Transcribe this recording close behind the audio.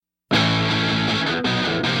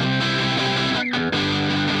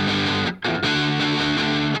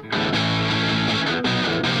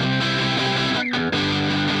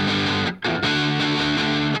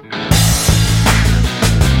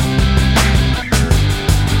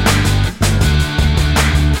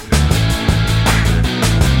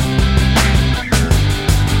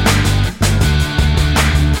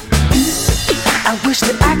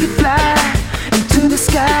could fly into the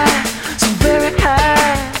sky so very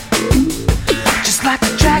high, just like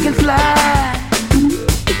a dragonfly.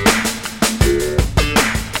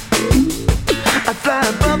 I fly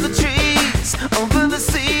above the trees, over the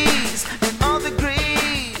seas, in all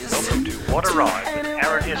degrees. Welcome to What a Ride with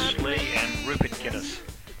Aaron S. Lee and Rupert Guinness,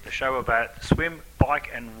 the show about swim, bike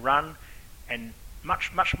and run and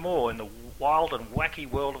much, much more in the wild and wacky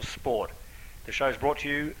world of sport. The show is brought to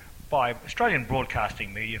you by Australian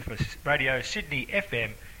Broadcasting Media for Radio Sydney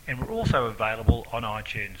FM, and we're also available on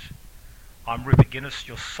iTunes. I'm Rupert Guinness,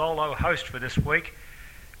 your solo host for this week.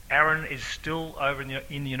 Aaron is still over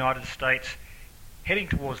in the United States, heading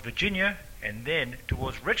towards Virginia and then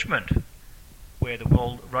towards Richmond, where the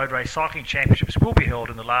World Road Race Cycling Championships will be held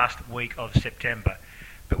in the last week of September.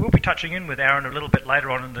 But we'll be touching in with Aaron a little bit later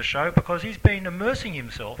on in the show because he's been immersing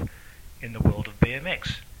himself in the world of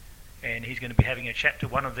BMX. And he's going to be having a chat to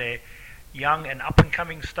one of their young and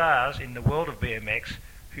up-and-coming stars in the world of BMX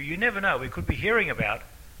who you never know we could be hearing about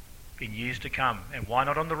in years to come. And why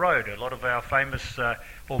not on the road? A lot of our famous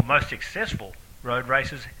or most successful road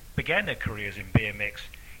racers began their careers in BMX.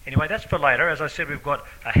 Anyway, that's for later. As I said, we've got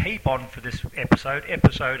a heap on for this episode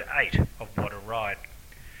 8 of What a Ride.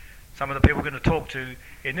 Some of the people we're going to talk to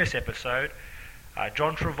in this episode are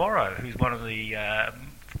John Trevorrow, who's one of the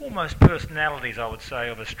foremost personalities, I would say,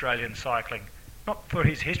 of Australian cycling. Not for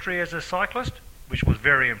his history as a cyclist, which was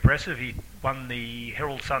very impressive. He won the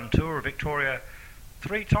Herald Sun Tour of Victoria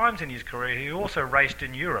 3 times in his career. He also raced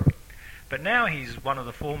in Europe. But now he's one of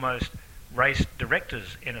the foremost race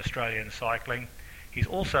directors in Australian cycling. He's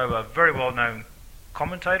also a very well-known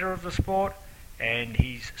commentator of the sport, and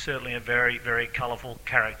he's certainly a very, very colourful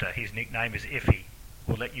character. His nickname is Iffy.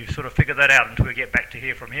 We'll let you sort of figure that out until we get back to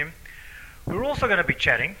hear from him. We're also going to be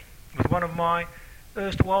chatting with one of my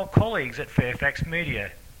erstwhile colleagues at Fairfax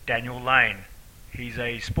Media, Daniel Lane. He's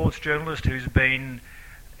a sports journalist who's been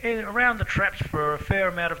around the traps for a fair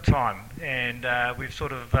amount of time, and we've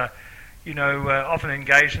sort of often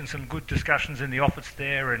engaged in some good discussions in the office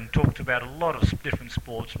there and talked about a lot of different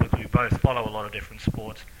sports because we both follow a lot of different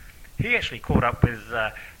sports. He actually caught up with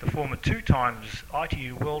the former 2 times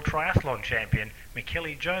ITU World Triathlon Champion,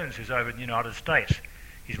 Michele Jones, who's over in the United States.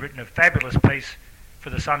 He's written a fabulous piece for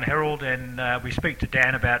the Sun Herald, and we speak to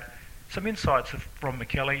Dan about some insights from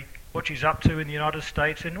Michele, what she's up to in the United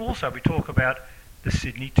States, and also we talk about the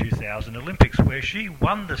Sydney 2000 Olympics, where she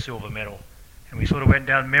won the silver medal. And we sort of went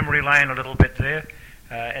down memory lane a little bit there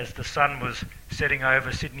as the sun was setting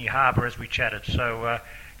over Sydney Harbour as we chatted. So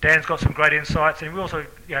Dan's got some great insights, and we also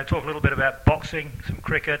talk a little bit about boxing, some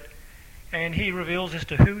cricket, and he reveals as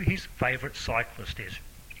to who his favourite cyclist is.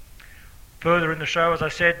 Further in the show, as I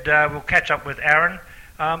said, we'll catch up with Aaron.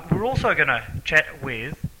 We're also going to chat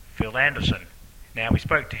with Phil Anderson. Now, we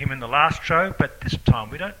spoke to him in the last show, but this time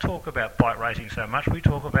we don't talk about bike racing so much. We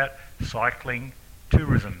talk about cycling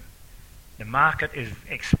tourism. The market is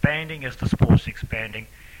expanding as the sport's expanding.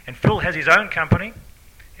 And Phil has his own company,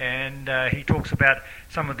 and he talks about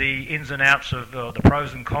some of the ins and outs of the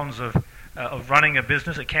pros and cons of running a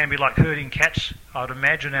business. It can be like herding cats, I'd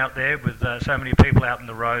imagine, out there with so many people out in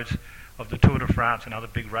the roads of the Tour de France and other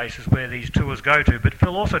big races where these tours go to. But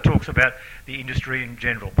Phil also talks about the industry in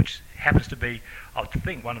general, which happens to be, I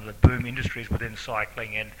think, one of the boom industries within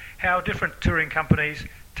cycling, and how different touring companies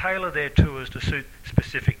tailor their tours to suit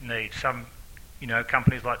specific needs. Some,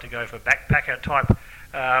 companies like to go for backpacker type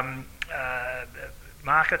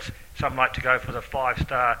markets. Some like to go for the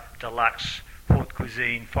 5-star deluxe haute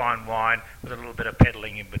cuisine, fine wine with a little bit of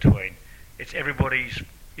peddling in between. It's everybody's,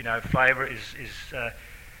 flavour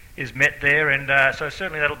is met there, and so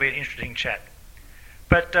certainly that'll be an interesting chat.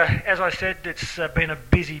 But as I said, it's been a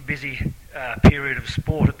busy period of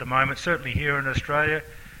sport at the moment, certainly here in Australia.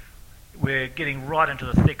 We're getting right into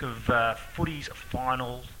the thick of footy's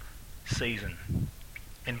final season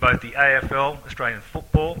in both the AFL, Australian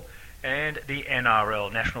football, and the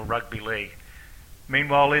NRL, National Rugby League.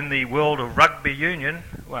 Meanwhile, in the world of rugby union,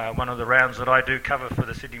 one of the rounds that I do cover for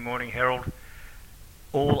the Sydney Morning Herald,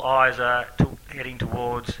 all eyes are heading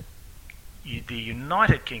towards the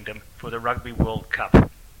United Kingdom for the Rugby World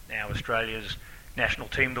Cup. Now, Australia's national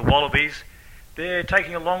team, the Wallabies, they're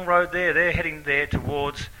taking a long road there. They're heading there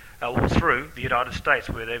towards or through the United States,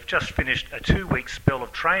 where they've just finished a 2-week spell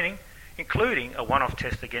of training, including a one-off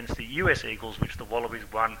test against the US Eagles, which the Wallabies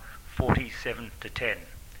won 47-10.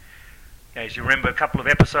 Now, as you remember, a couple of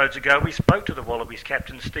episodes ago, we spoke to the Wallabies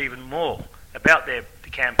captain, Stephen Moore, about the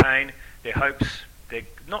campaign, their hopes, their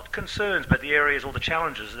not concerns, but the areas or the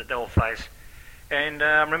challenges that they'll face. And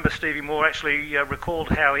I remember Stevie Moore actually recalled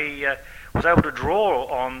how he was able to draw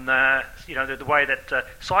on the way that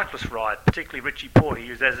cyclists ride, particularly Richie Porte. He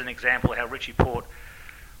used as an example how Richie Porte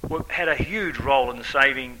had a huge role in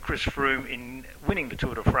saving Chris Froome in winning the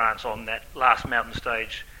Tour de France on that last mountain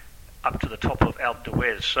stage up to the top of Alpe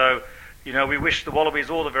d'Huez. So, we wish the Wallabies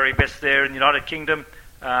all the very best there in the United Kingdom.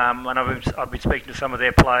 And I've been speaking to some of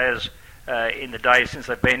their players in the days since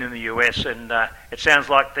they've been in the US, and it sounds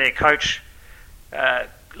like their coach,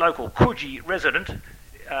 local Coogee resident,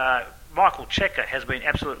 Michael Checker, has been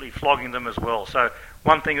absolutely flogging them as well. So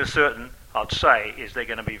one thing is certain, I'd say, is they're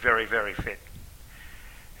going to be very, very fit.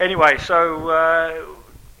 Anyway, so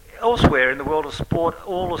elsewhere in the world of sport,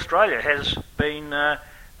 all Australia has been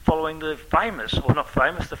following the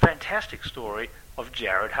fantastic story of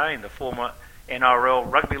Jared Hayne, the former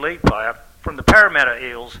NRL rugby league player from the Parramatta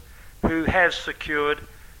Eels, who has secured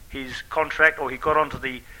his contract, or he got onto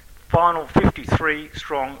the final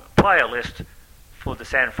 53-strong player list for the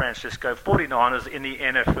San Francisco 49ers in the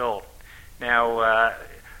NFL. Now,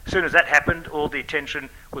 as soon as that happened, all the attention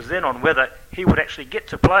was then on whether he would actually get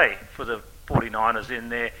to play for the 49ers in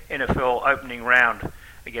their NFL opening round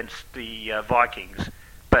against the Vikings.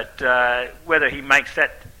 But whether he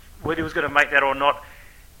was going to make that or not,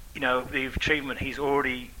 the achievement he's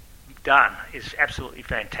already done is absolutely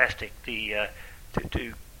fantastic.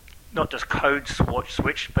 To not just code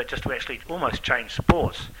switch, but just to actually almost change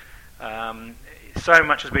sports. So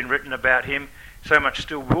much has been written about him. So much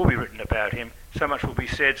still will be written about him. So much will be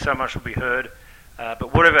said. So much will be heard.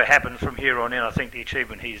 But whatever happens from here on in, I think the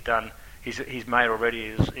achievement he's made already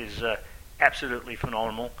is absolutely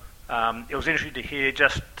phenomenal. It was interesting to hear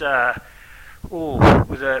just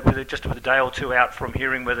with a day or two out from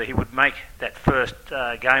hearing whether he would make that first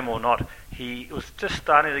game or not. He was just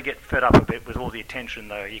starting to get fed up a bit with all the attention,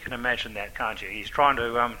 though. You can imagine that, can't you? He's trying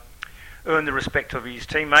to earn the respect of his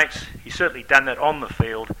teammates. He's certainly done that on the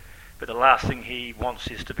field, but the last thing he wants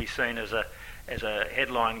is to be seen as a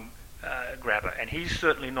headline grabber. And he's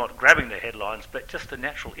certainly not grabbing the headlines, but just the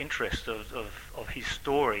natural interest of his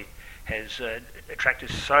story has attracted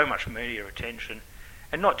so much media attention.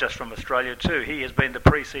 And not just from Australia too. He has been the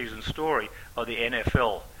pre-season story of the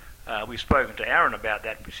NFL. We've spoken to Aaron about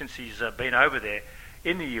that since he's been over there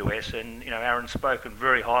in the US, and Aaron's spoken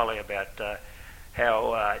very highly about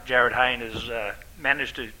how Jared Hayne has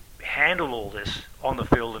managed to handle all this on the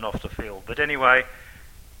field and off the field. But anyway,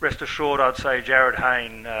 rest assured, I'd say Jared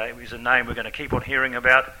Hayne is a name we're going to keep on hearing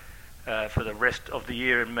about for the rest of the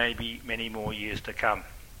year and maybe many more years to come.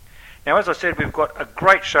 Now, as I said, we've got a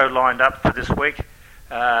great show lined up for this week.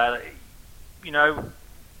 When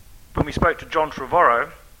we spoke to John Trevorrow,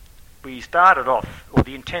 we started off, or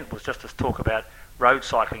the intent was just to talk about road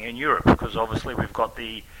cycling in Europe, because obviously we've got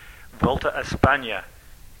the Vuelta a España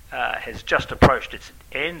has just approached its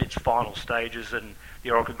end, its final stages, and the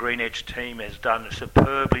Orica Green Edge team has done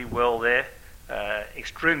superbly well there,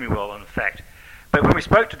 extremely well in fact. But when we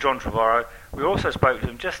spoke to John Trevorrow, we also spoke to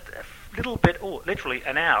him just a little bit, or literally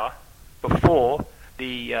an hour before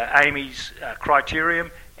the Amy's Criterium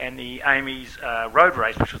and the Amy's road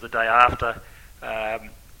race, which was the day after,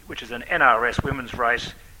 which is an NRS women's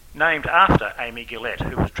race named after Amy Gillette,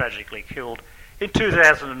 who was tragically killed in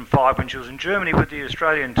 2005 when she was in Germany with the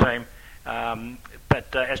Australian team.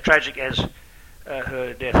 But as tragic as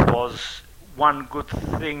her death was, one good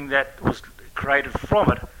thing that was created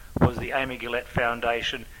from it was the Amy Gillette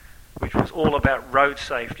Foundation, which was all about road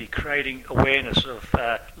safety, creating awareness of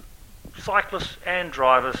cyclists and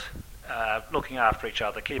drivers looking after each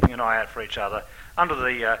other, keeping an eye out for each other, under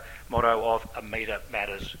the motto of A Meter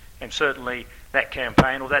Matters. And certainly that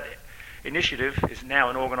campaign, or that initiative, is now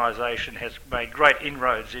an organisation, has made great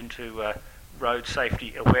inroads into road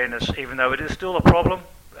safety awareness. Even though it is still a problem,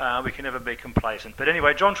 we can never be complacent. But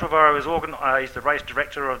anyway, John Trevorrow is the race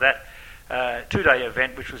director of that two-day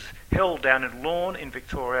event, which was held down in Lorne in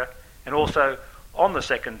Victoria, and also on the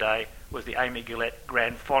second day was the Amy Gillette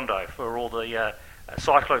Grand Fondo for all the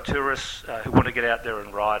cyclo-tourists who want to get out there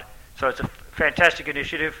and ride. So it's a fantastic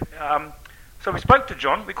initiative. So we spoke to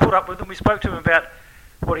John, we caught up with him, we spoke to him about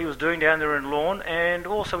what he was doing down there in Lorne, and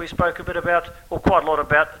also we spoke a bit about, or quite a lot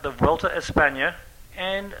about, the Vuelta a España,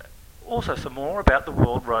 and also some more about the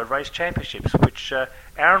World Road Race Championships, which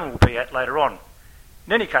Aaron will be at later on.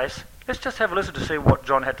 In any case, let's just have a listen to see what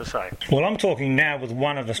John had to say. Well, I'm talking now with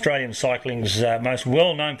one of Australian cycling's most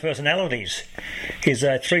well-known personalities. He's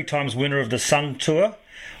a 3 times winner of the Sun Tour,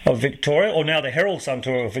 of Victoria, or now the Herald Sun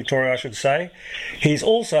Tour of Victoria, I should say. He's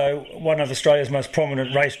also one of Australia's most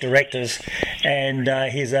prominent race directors, and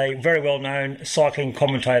he's a very well-known cycling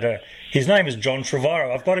commentator. His name is John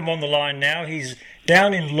Trevorrow. I've got him on the line now. He's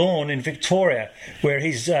down in Lorne in Victoria, where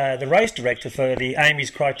he's the race director for the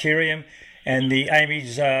Amy's Criterium and the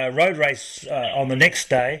Amy's road race on the next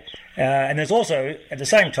day. And there's also, at the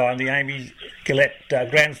same time, the Amy Gillette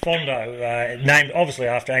Grand Fondo, named obviously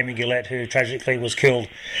after Amy Gillette, who tragically was killed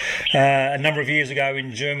a number of years ago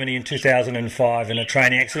in Germany in 2005 in a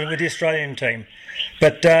training accident with the Australian team.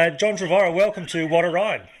 But John Trevorrow, welcome to What a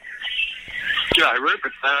Ride. G'day,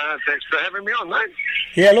 Rupert. Thanks for having me on, mate.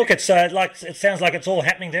 Yeah, look, it sounds like it's all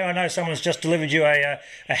happening there. I know someone's just delivered you a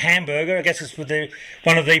hamburger. I guess it's with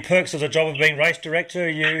one of the perks of the job of being race director.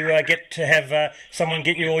 You get to have someone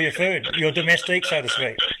get you all your food, your domestique, so to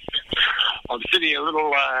speak. I'm sitting in a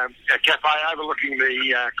little cafe overlooking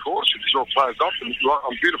the course, which is all closed off, and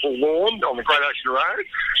on beautiful lawn on the Great Ocean Road.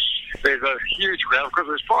 There's a huge crowd because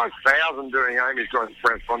there's 5,000 doing Amy's Grand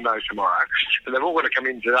Fondo tomorrow, and they've all got to come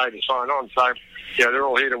in today to sign on. So, they're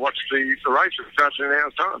all here to watch the race, which starts in an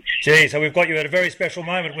hour's time. Gee, so we've got you at a very special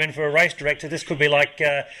moment when, for a race director, this could be like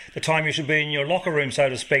the time you should be in your locker room, so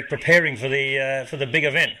to speak, preparing for the big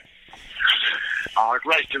event.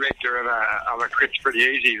 Race director of a crit's pretty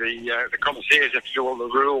easy. The commissaires have to do all the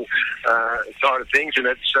rule side of things, and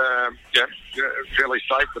it's fairly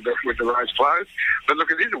safe with the roads closed. But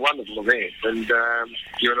look, it is a wonderful event, and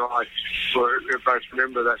you and I both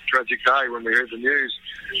remember that tragic day when we heard the news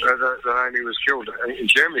that Amy was killed in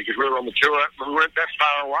Germany, because we were on the tour. We weren't that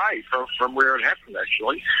far away from where it happened,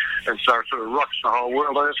 actually, and so it sort of rocks the whole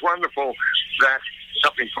world. And it's wonderful that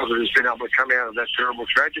something positive has been able to come out of that terrible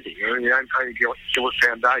tragedy. The Amy Gillette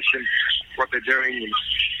Foundation, what they're doing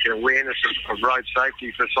in awareness of road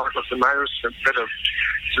safety for cyclists and motorists, and better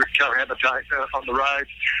cohabitate on the road,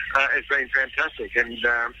 has been fantastic, and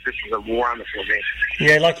this is a wonderful event.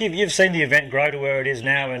 Yeah, like you've seen the event grow to where it is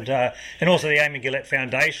now, and also the Amy Gillette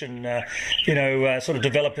Foundation, sort of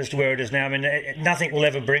develop as to where it is now. I mean, nothing will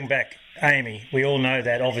ever bring back Amy. We all know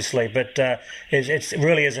that, obviously, but it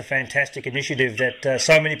really is a fantastic initiative that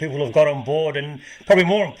so many people have got on board, and probably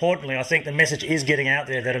more importantly, I think the message is getting out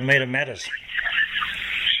there that a metre matters.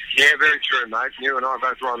 Yeah, very true, mate. You and I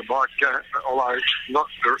both ride a bike, although not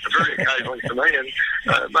very occasionally for me, and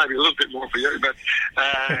maybe a little bit more for you. But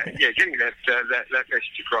getting that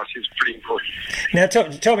message across is pretty important. Now,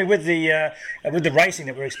 tell me, with the racing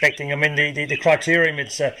that we're expecting, I mean, the Criterium,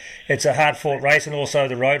 it's a hard-fought race, and also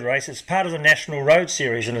the road race. It's part of the National Road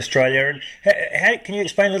Series in Australia. And how can you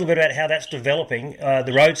explain a little bit about how that's developing,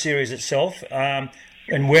 the road series itself, and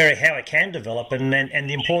how it can develop, and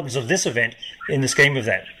the importance of this event in the scheme of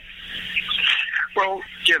that? Well,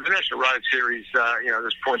 the National Road Series,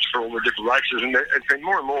 there's points for all the different races, and there's been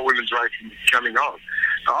more and more women's racing coming on.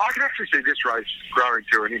 I can actually see this race growing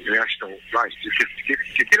to an international race, to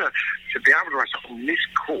be able to race on this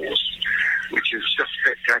course, which is just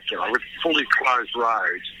spectacular, with fully closed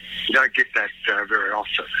roads. You don't get that very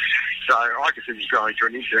often. So I can see this going to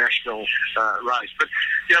an international race. But,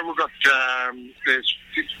 we've got, there's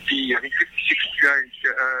 56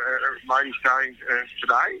 ladies starting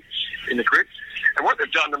today in the crit. And what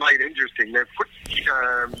they've done to make it interesting, they've put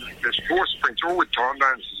there's 4 sprints, all with time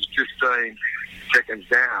bonuses, 15 seconds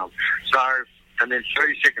down. So, and then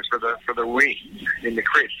 30 seconds for the win in the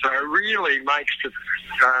crit. So it really makes it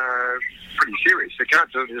pretty serious. They can't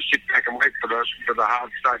just sit back and wait for the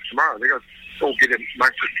hard stakes tomorrow. They've got to all get in,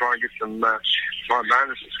 try and get some time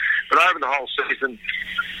bonuses. But over the whole season,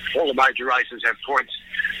 all the major races have points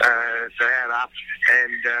to add up,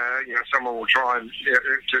 and someone will try and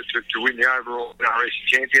to win the overall NRS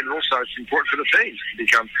champion. And also, it's important for the teams to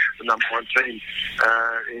become the number one team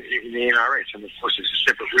in the NRS. And of course, it's a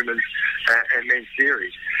separate women's and men's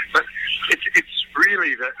series. But it's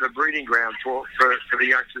really the breeding ground for the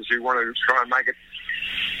youngsters who want to try and make it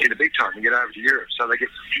in the big time and get over to Europe, so they get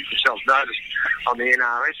themselves noticed on the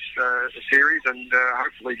NRS series, and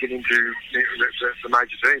hopefully get into the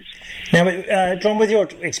major teams. Now, John, with your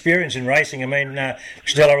experience in racing, I mean, we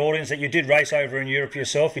should tell our audience that you did race over in Europe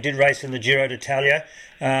yourself. You did race in the Giro d'Italia.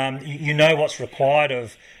 You know what's required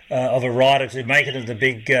of a rider to make it in the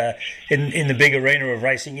big in the big arena of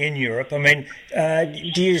racing in Europe. I mean,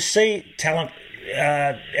 do you see talent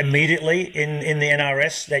immediately in the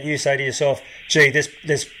NRS that you say to yourself, gee,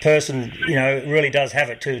 this person really does have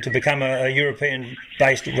it to become a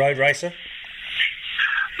European-based road racer?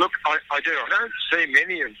 Look, I do. I don't see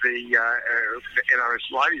many of the NRS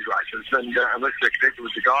ladies races, and unless they're connected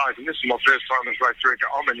with the guys. And this is my first time as race director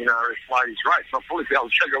of an NRS ladies race. I'll probably be able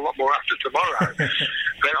to tell you a lot more after tomorrow.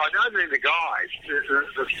 But I know that the guys, guys,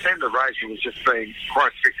 the standard racing has just been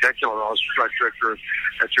quite spectacular. I was race director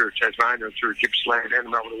at Tour of Tasmania and through Gippsland and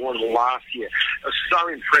Melbourne Waterville last year. I was so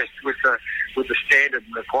impressed with the standard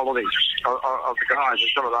and the quality of the guys, and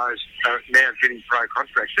some of those are now getting pro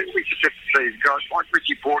contracts. We just have to see guys like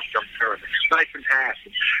Richie Porter come through, Nathan Haas,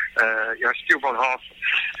 Steele von Hoffen.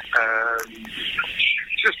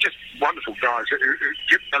 Just wonderful guys who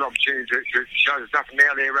get that opportunity to show the stuff. And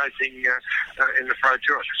now they're racing in the Pro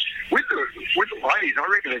Tour. With the ladies, I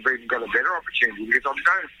reckon they've even got a better opportunity because I've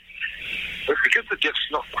noticed that because the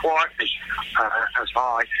depth's not quite as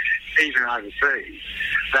high, even overseas,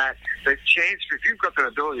 that the chance, if you've got that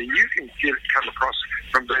ability, you can come across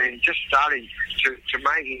from being just starting to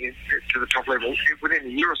making it to the top level within a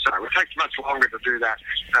year or so. It takes much longer to do that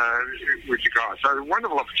with the guys. So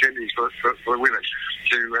wonderful opportunities for women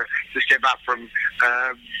to step up from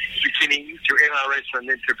beginning to NRS and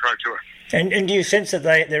then to Pro Tour. And do you sense that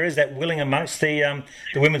there is that willing amongst the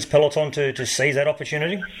women's peloton to seize that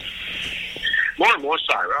opportunity? More and more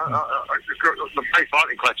so. The Bay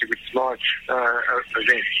Fighting Classic, which is my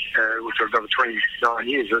event, which I've done for 29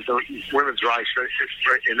 years, the women's race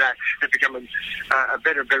in that has become a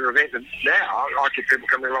better and better event. And now I get people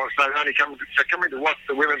coming along and say, they're coming to watch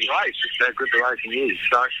the women's race. It's how good the racing is.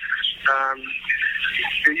 So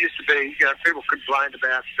it used to be people complained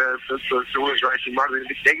about the women's racing might have been a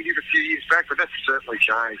bit negative a few years back, but that's certainly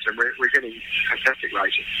changed, and we're getting fantastic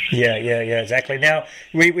racing. Yeah, exactly. Now,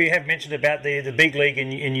 we have mentioned about the big league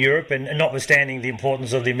in Europe, and notwithstanding the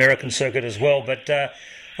importance of the American circuit as well, but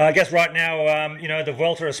I guess right now, the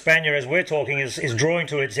Vuelta a España, as we're talking, is drawing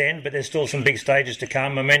to its end, but there's still some big stages to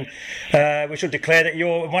come. I mean, we should declare that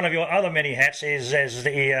one of your other many hats is as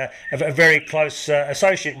a very close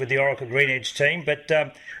associate with the Orica Green Edge team, but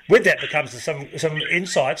with that becomes some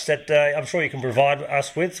insights that I'm sure you can provide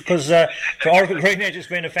us with, because for Orica Green Edge it's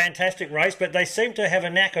been a fantastic race, but they seem to have a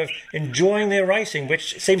knack of enjoying their racing,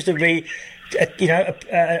 which seems to be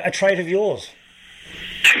a trait of yours.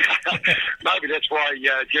 Maybe that's why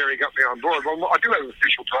Jerry got me on board. Well, I do have an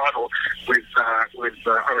official title with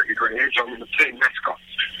Orica Green Edge. I'm the team mascot.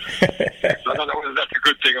 I don't know whether that's a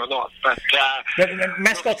good thing or not, but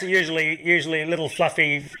mascots are usually little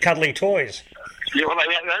fluffy, cuddly toys. Yeah, well,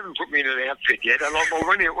 they haven't put me in an outfit yet. And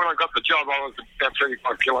when I got the job, I was about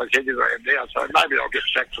 35 kilos heavier than I am now, so maybe I'll get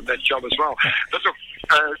sacked from that job as well. But look,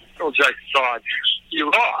 all jokes aside, you're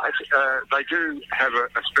right. They do have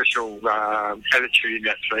a special attitude in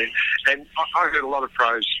that team, and I heard a lot of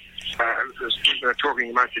pros talking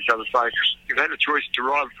amongst each other say, if they had a choice to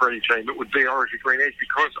ride for any team, it would be Orica Green Edge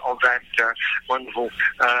because of that wonderful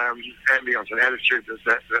ambience and attitude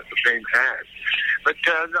that the team has. But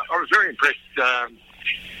I was very impressed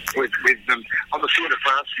with them on the Tour de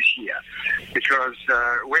France this year, because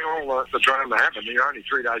when all the drama happened, they're only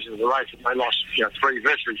 3 days into the race and they lost 3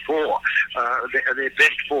 versus 4, their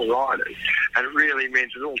best 4 riders, and it really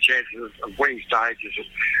meant that all chances of winning stages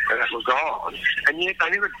and that were gone, and yet they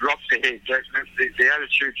never dropped their head. The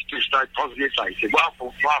attitude still stayed positive. They said,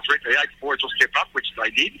 well, last week the 8 boys will step up, which they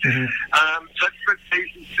did. Mm-hmm. But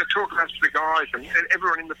the talk about the guys and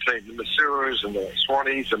everyone in the team, the masseurs and the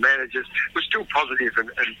Swannies, the managers, was still positive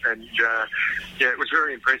and it was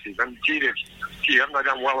very impressive. And haven't they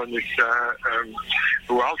done well in this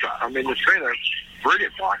Vuelta? I mean, it's been a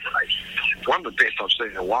brilliant bike race. One of the best I've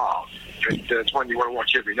seen in a while. And it's one you want to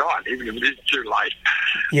watch every night, even if it is too late.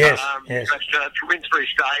 Yes. But to win 3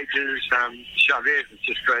 stages, Chavez has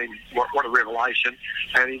just been what a revelation,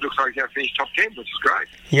 and he looks like he's going to finish top 10, which is great.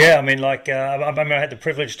 Yeah, I mean, I had the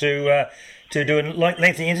privilege to do a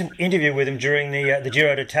lengthy interview with him during the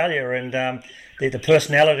Giro d'Italia, and the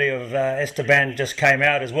personality of Esteban just came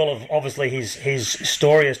out, as well as obviously his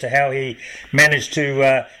story as to how he managed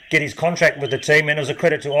to get his contract with the team, and it was a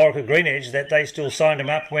credit to Orica Green Edge that they still signed him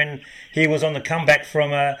up when he was on the comeback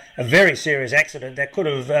from a very serious accident that could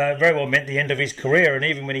have very well meant the end of his career. And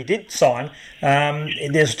even when he did sign,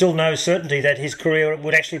 there's still no certainty that his career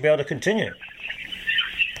would actually be able to continue.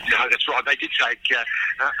 No, that's right. They did take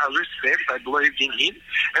a risk there, but they believed in him.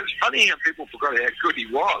 And it's funny how people forgot how good he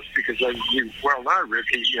was, because you well know Rick.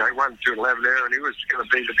 He won 211 there, and he was going to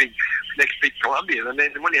be the next big Colombian. And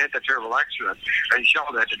then when he had that terrible accident, and his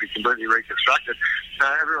shoulder had to be completely reconstructed,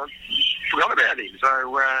 everyone forgot about him.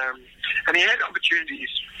 So, and he had opportunities.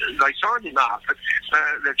 They signed him up, but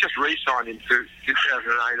they've just re-signed him to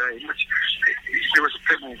 2018, which there was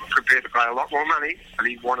people prepared to pay a lot more money, and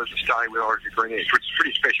he wanted to stay with Orica Green Edge, which is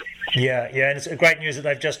pretty special. Yeah, and it's great news that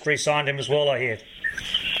they've just re-signed him as well, I hear.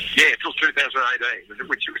 Yeah, till 2018,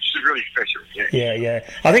 which is really special. Yeah.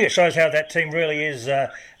 I think it shows how that team really is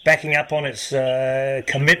backing up on its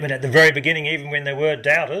commitment at the very beginning, even when there were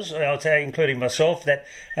doubters. I'll say, including myself, that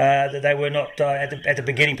they were not at the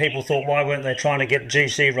beginning. People thought, why weren't they trying to get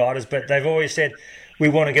GC riders? But they've always said, we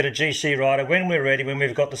want to get a GC rider when we're ready, when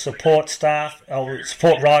we've got the support staff, or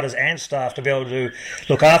support riders and staff to be able to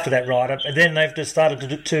look after that rider. And then they've just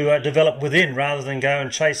started to develop within, rather than go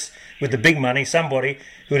and chase with the big money somebody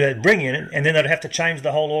who they'd bring in, and then they'd have to change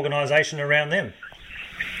the whole organisation around them.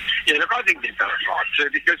 Yeah, look, I think they've done it right too,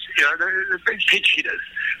 because they've been pitch hitters.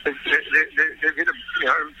 They've hit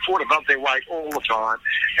fought above their weight all the time,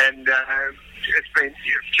 and it's been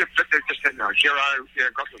but they've just had no. Gero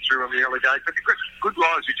got them through in the early days, but they've got good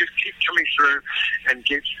riders who just keep coming through and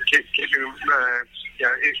keep them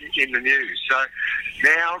in the news. So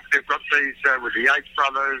now they've got these with the Yates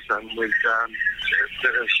brothers and with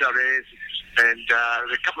Chavez. And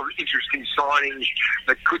there's a couple of interesting signings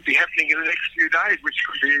that could be happening in the next few days, which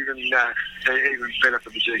could be even better for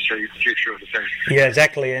the GC future of the team. Yeah,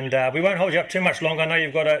 exactly. And we won't hold you up too much longer. I know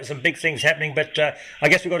you've got some big things happening, but I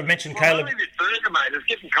guess we've got to mention Caleb. Only this burger, mate. It's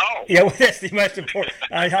getting cold. Yeah, well, that's the most important.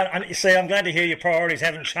 See, I'm glad to hear your priorities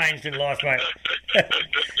haven't changed in life, mate.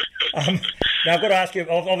 Now, I've got to ask you,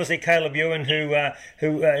 obviously, Caleb Ewan, who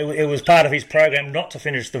it was part of his program not to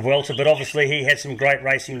finish the Vuelta, but obviously he had some great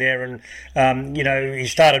racing there, and he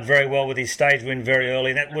started very well with his stage win very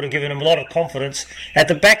early, and that would have given him a lot of confidence at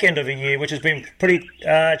the back end of a year, which has been pretty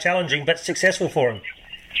challenging but successful for him.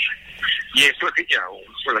 Yes, look,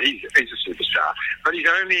 well, he's a superstar, but he's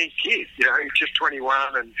only a kid. He's just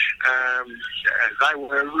 21, and they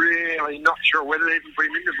were really not sure whether they even put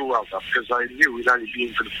him into the Vuelta, because they knew he'd only be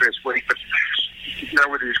in for the first week, but didn't know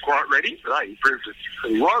whether he was quite ready. But he proved that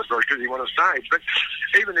he was, because he won a stage. But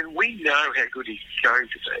even then, we know how good he's going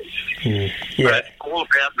to be. Yeah. But it's all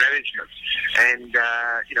about management. And,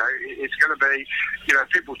 it's going to be,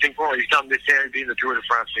 people think, well, he's done this now, he'll be in the Tour de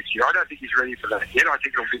France next year. I don't think he's ready for that yet. I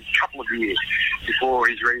think it'll be a couple of years before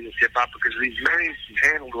he's ready to step up, because if he's managed and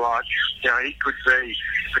handled right, he could be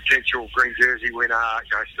potential green jersey winner,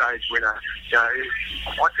 stage winner.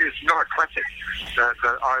 It's not a classic. But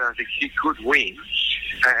I don't think he could win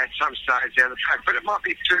at some stage down the track, but it might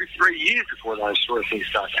be 2-3 years before those sort of things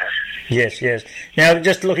start to happen. Yes. Now,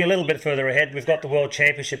 just looking a little bit further ahead, we've got the World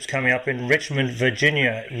Championships coming up in Richmond,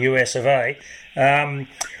 Virginia, US of A.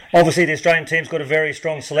 Obviously, the Australian team's got a very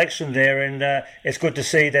strong selection there, and it's good to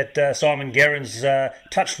see that Simon Gerrans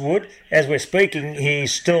touched wood. As we're speaking,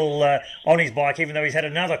 he's still on his bike, even though he's had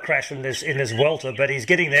another crash in this Vuelta, but he's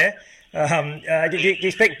getting there. Do you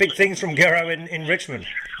expect big things from Gero in Richmond?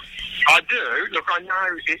 I do. Look, I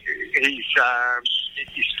know he's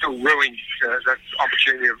still ruined that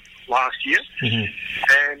opportunity of last year, and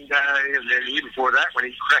then the year before that when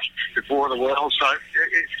he crashed before the World. So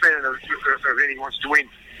it's been an event he wants to win.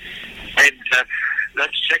 And that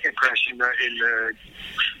second crash in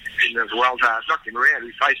the Vuelta knocked him around.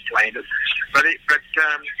 He face planted, but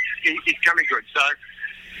he's coming good. So.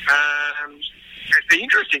 The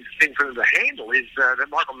interesting thing for them to handle is that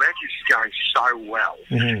Michael Matthews is going so well.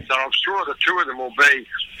 So I'm sure the two of them will be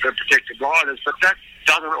the protected riders, but that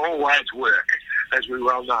doesn't always work, as we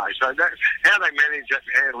well know. So how they manage that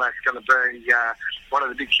and handle that's going to be one of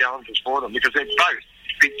the big challenges for them, because they're both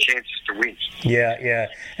big chances to win. Yeah.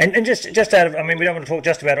 And just out of, we don't want to talk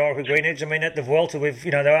just about Orica Greenedge. At the Vuelta,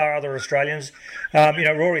 there are other Australians.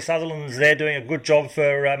 Rory Sutherland's there doing a good job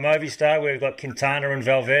for Movistar. We've got Quintana and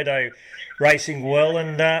Valverde racing well,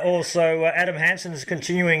 and also Adam Hansen's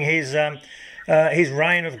continuing his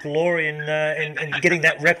reign of glory in getting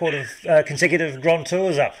that record of consecutive Grand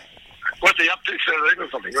Tours up. What's he up to, 13 or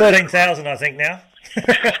something? 13,000, I think, now.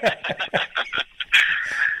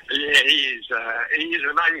 Yeah, he is an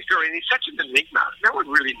amazing story, and he's such an enigma. No one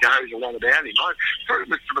really knows a lot about him. I thought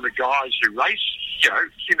with some of the guys who race,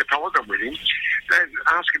 in the peloton with him, and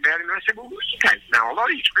ask about him, and I said, well, we don't know a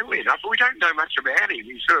lot. He's friendly enough, but we don't know much about him.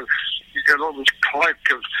 He's got all this cloak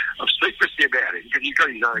of secrecy about him, because he's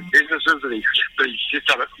got his own businesses, and he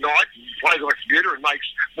sits up at night and plays on a computer and makes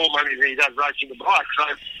more money than he does racing the bike. So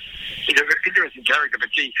he's an interesting character,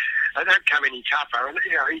 but they don't come any tougher. And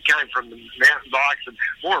he came from the mountain bikes and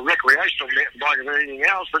more recreational mountain biking than anything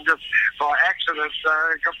else, and just by accident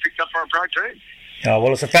got picked up by a pro team. Oh,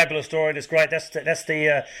 well, it's a fabulous story. It's great. That's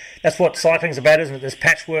what cycling's about, isn't it? This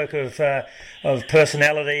patchwork of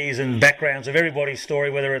personalities and backgrounds of everybody's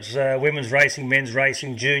story, whether it's women's racing, men's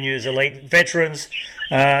racing, juniors, elite, veterans,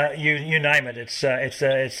 you name it. It's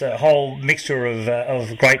a whole mixture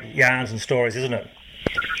of great yarns and stories, isn't it?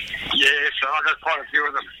 Yeah, so I got quite a few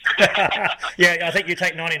of them. Yeah, I think you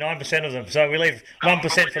take 99% of them, so we leave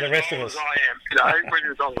 1% for the rest of us. I am, when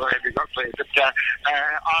you're as old as I am, you've got plenty. But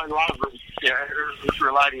I love,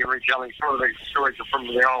 relating and retelling some of the stories from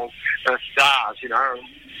the old stars,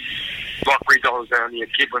 Like Reed, I was only a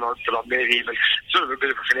kid when I met him, and sort of a bit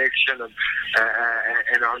of a connection.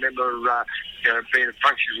 And I remember, being at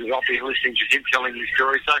functions with Oppie and listening to him telling his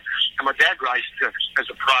stories. So, and my dad raced as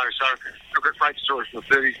a pro, so I've got great stories from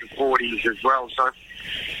the 30s and 40s as well. So,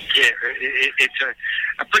 yeah, it's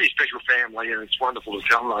a pretty special family, and it's wonderful to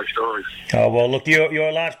tell those stories. Oh, well, look, you're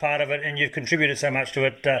a large part of it, and you've contributed so much to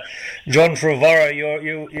it. John Trevorrow,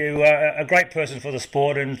 you are a great person for the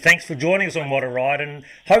sport, and thanks for joining us on What a Ride, and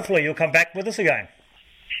hopefully you'll come back with us again.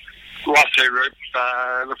 Love to,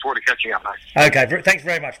 Rube. Look forward to catching up, mate. Okay, thanks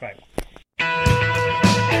very much, mate.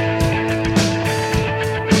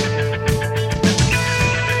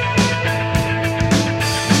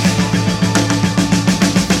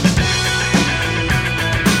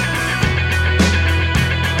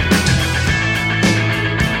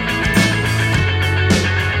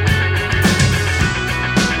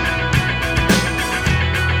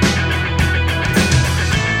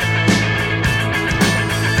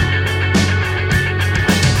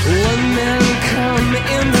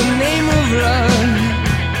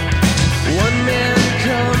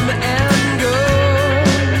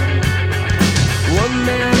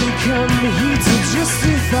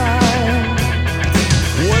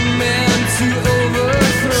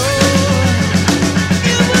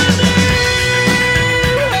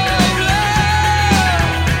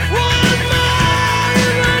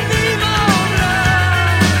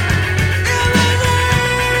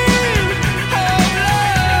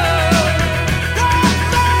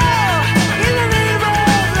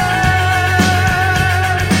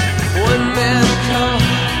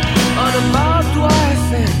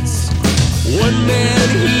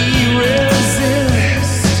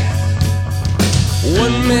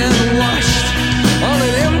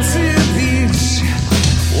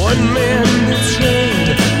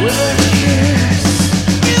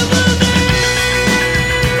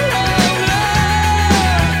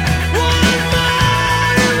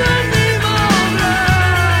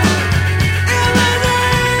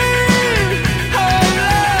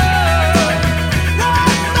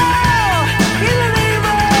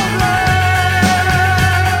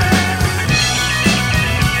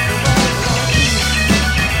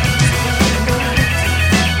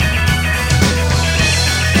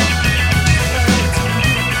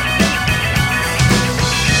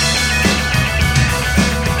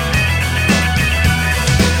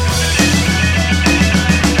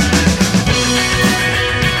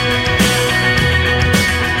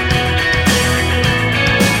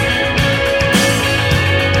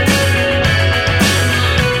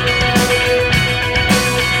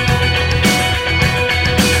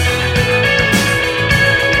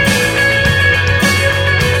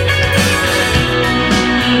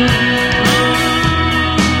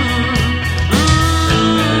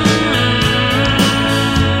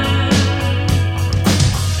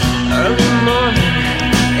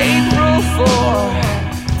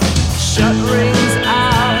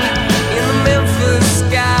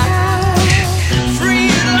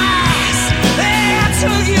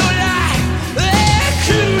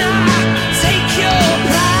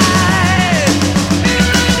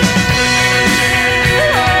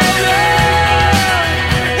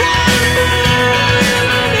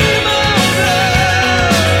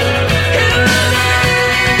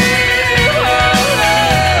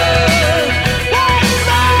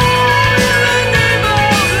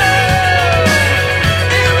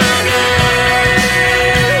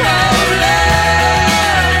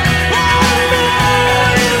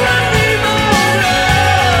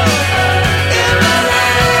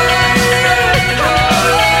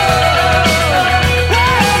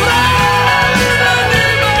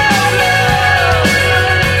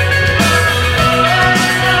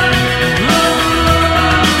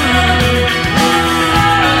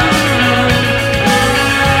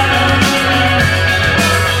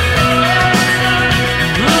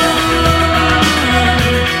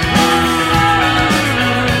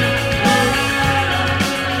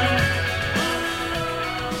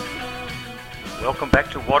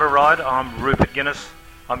 I'm Rupert Guinness.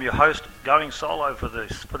 I'm your host, going solo for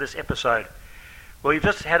this episode. Well, you've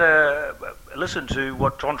just had a listen to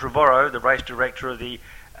what John Trevorrow, the race director of the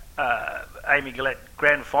Amy Gillette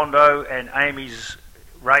Grand Fondo and Amy's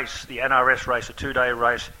race, the NRS race, a 2-day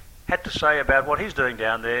race, had to say about what he's doing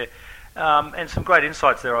down there. And some great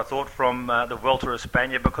insights there, I thought, from the Vuelta a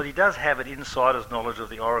España, because he does have an insider's knowledge of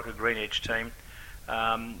the Orica Green Edge team.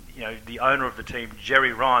 The owner of the team,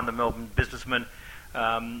 Jerry Ryan, the Melbourne businessman,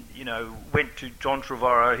 went to John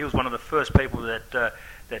Trevorrow. He was one of the first people that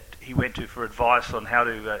he went to for advice on how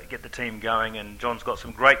to get the team going, and John's got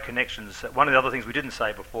some great connections. One of the other things we didn't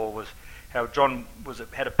say before was how John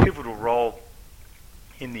had a pivotal role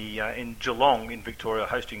in Geelong in Victoria,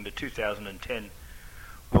 hosting the 2010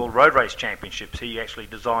 World Road Race Championships. He actually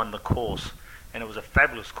designed the course, and it was a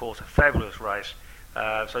fabulous course, a fabulous race.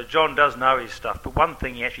 So John does know his stuff, but one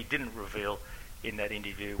thing he actually didn't reveal in that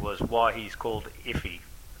interview was why he's called Iffy.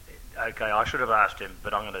 Okay, I should have asked him,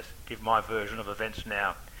 but I'm going to give my version of events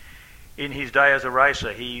now. In his day as a racer,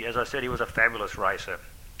 as I said, he was a fabulous racer,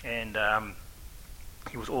 and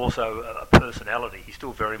he was also a personality. He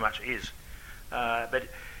still very much is. But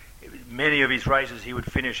many of his races he would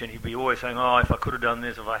finish and he'd be always saying, oh, if I could have done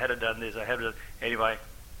this, if I had done this, I had it. Anyway,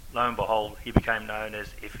 lo and behold, he became known as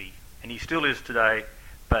Iffy. And he still is today,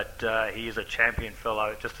 but he is a champion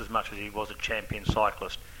fellow just as much as he was a champion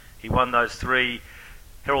cyclist. He won those 3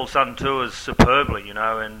 Herald Sun Tours superbly,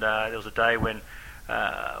 and there was a day when,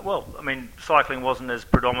 cycling wasn't as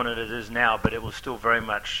predominant as it is now, but it was still very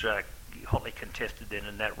much hotly contested then,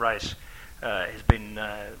 and that race has been,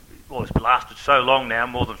 it's lasted so long now,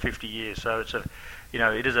 more than 50 years, so it's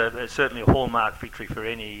it's certainly a hallmark victory for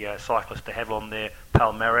any cyclist to have on their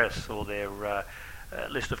palmarès or their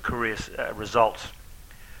list of career results.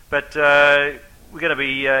 But we're going to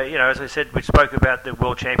be, as I said, we spoke about the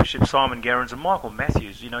World Championship, Simon Gerrans and Michael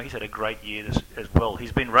Matthews. He's had a great year as well.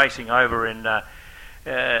 He's been racing over in the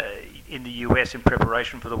US in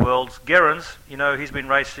preparation for the Worlds. Gerrans, he's been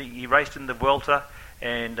racing. He raced in the Vuelta,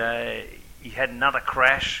 and he had another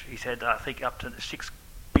crash. He's had, I think, up to 6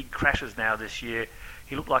 big crashes now this year.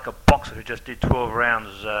 He looked like a boxer who just did 12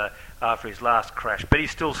 rounds after his last crash, but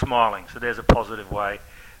he's still smiling. So there's a positive way.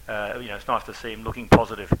 It's nice to see him looking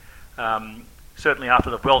positive. Certainly after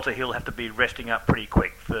the Vuelta, he'll have to be resting up pretty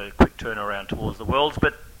quick for a quick turnaround towards the Worlds,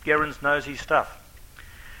 but Gerrans knows his stuff.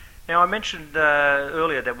 Now, I mentioned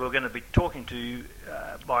earlier that we were going to be talking to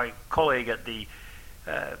my colleague at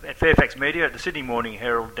Fairfax Media at the Sydney Morning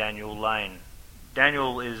Herald, Daniel Lane.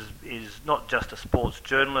 Daniel is not just a sports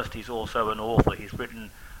journalist, he's also an author. He's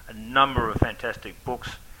written a number of fantastic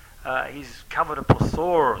books. He's covered a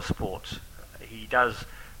plethora of sports.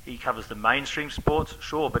 He covers the mainstream sports,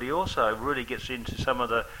 sure, but he also really gets into some of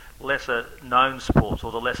the lesser known sports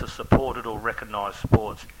or the lesser supported or recognised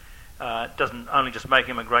sports. It doesn't only just make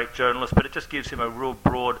him a great journalist, but it just gives him a real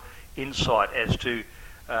broad insight as to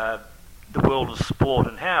the world of sport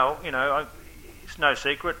and how, it's no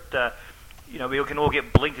secret, we can all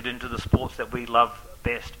get blinkered into the sports that we love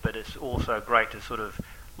best, but it's also great to sort of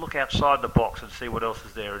look outside the box and see what else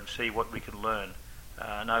is there and see what we can learn.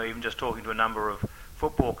 I know even just talking to a number of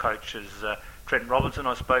football coaches, Trent Robinson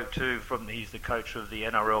I spoke to, he's the coach of the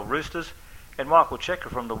NRL Roosters, and Michael Checker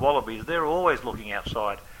from the Wallabies. They're always looking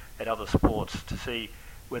outside at other sports to see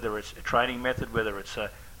whether it's a training method, whether it's a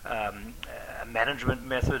management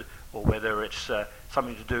method, or whether it's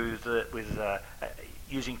something to do with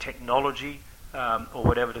using technology or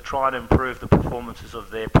whatever to try and improve the performances of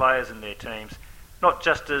their players and their teams, not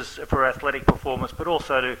just as for athletic performance, but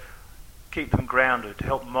also to keep them grounded, to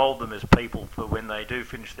help mould them as people for when they do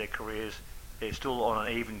finish their careers, they're still on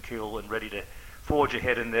an even keel and ready to forge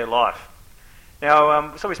ahead in their life.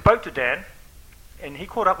 Now, so we spoke to Dan, and he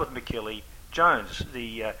caught up with Michellie Jones,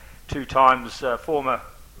 the 2 times former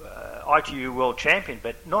ITU world champion,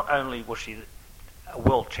 but not only was she a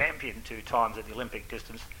world champion 2 times at the Olympic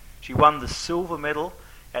distance, she won the silver medal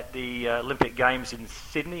at the Olympic Games in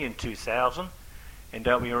Sydney in 2000. And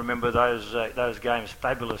don't we remember those games,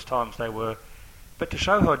 fabulous times they were. But to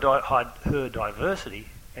show her diversity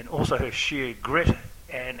and also her sheer grit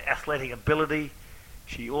and athletic ability,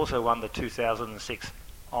 she also won the 2006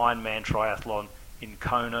 Ironman triathlon in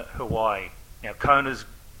Kona, Hawaii. Now, Kona's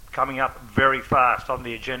coming up very fast on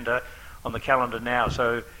the agenda, on the calendar now.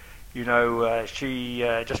 So, she,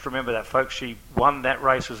 just remember that, folks, she won that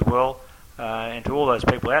race as well. And to all those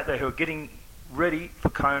people out there who are getting ready for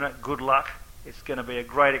Kona, good luck. It's going to be a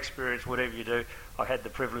great experience, whatever you do. I had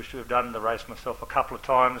the privilege to have done the race myself a couple of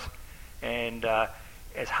times, and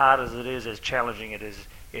as hard as it is, as challenging it is,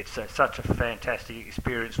 it's such a fantastic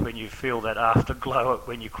experience when you feel that afterglow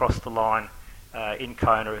when you cross the line in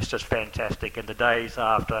Kona. It's just fantastic, and the days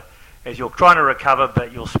after, as you're trying to recover,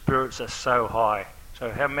 but your spirits are so high.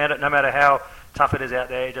 So no matter how tough it is out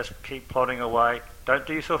there, just keep plodding away. Don't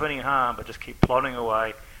do yourself any harm, but just keep plodding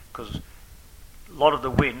away, because a lot of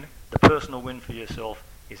the win, the personal win for yourself,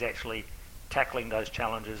 is actually tackling those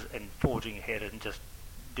challenges and forging ahead and just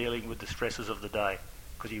dealing with the stresses of the day,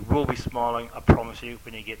 because you will be smiling, I promise you,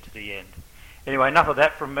 when you get to the end. Anyway, enough of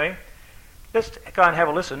that from me. Let's go and have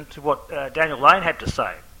a listen to what Daniel Lane had to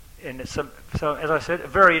say. And so, as I said, a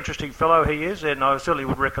very interesting fellow he is, and I certainly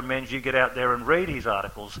would recommend you get out there and read his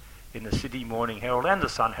articles in the Sydney Morning Herald and the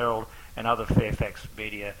Sun Herald and other Fairfax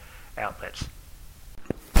media outlets.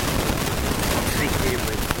 I'm sitting here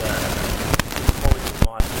with a colleague of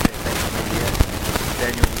mine at Fairfax Media,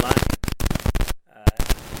 Daniel Lane.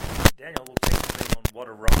 Daniel will take me on What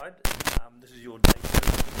a Ride. This is your debut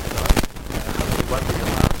tonight. Hopefully it won't be your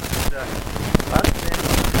last.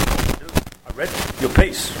 I read your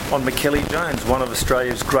piece on Michellie Jones, one of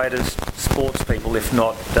Australia's greatest sports people, if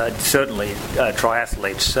not certainly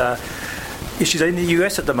triathletes. She's in the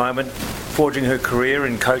US at the moment, forging her career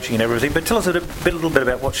in coaching and everything. But tell us a little bit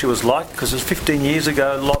about what she was like, because it was 15 years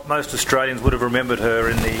ago. Most Australians would have remembered her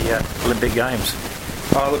in the Olympic Games.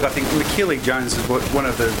 Oh, look, I think Michellie Jones is one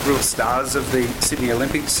of the real stars of the Sydney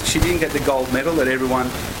Olympics. She didn't get the gold medal that everyone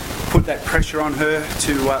put that pressure on her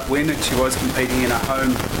to win, and she was competing in a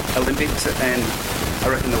home Olympics, and I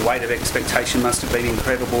reckon the weight of expectation must have been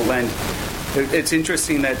incredible. And it's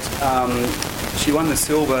interesting that she won the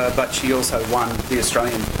silver, but she also won the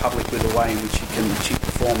Australian public with the way in which she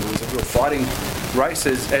performed. It was a real fighting race,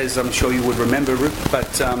 as I'm sure you would remember, Rip.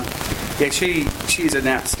 But yeah, she's an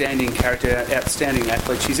outstanding character, outstanding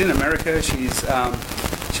athlete. She's in America. She's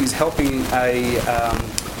helping a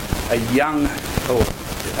young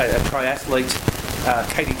a triathlete,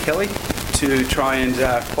 Katie Kelly, to try and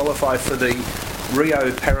qualify for the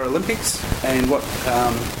Rio Paralympics. And what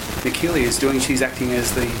Michellie is doing, she's acting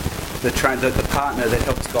as the partner that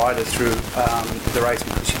helps guide her through the race,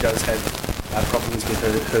 because she does have problems with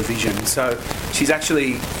her vision. So she's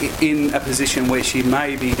actually in a position where she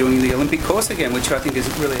may be doing the Olympic course again, which I think is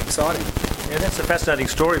really exciting. Yeah, that's a fascinating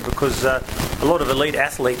story, because a lot of elite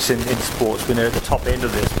athletes in sports, when they're at the top end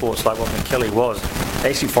of their sports, like what Michellie was, they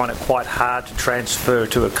actually find it quite hard to transfer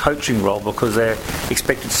to a coaching role, because they're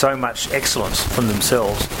expected so much excellence from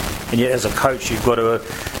themselves. And yet as a coach, you've got to,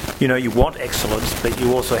 you want excellence, but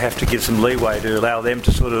you also have to give some leeway to allow them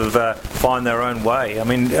to sort of find their own way. I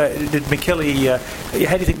mean, did Michellie,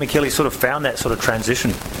 how do you think Michellie sort of found that sort of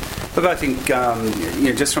transition? Look, I think,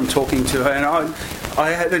 just from talking to her, and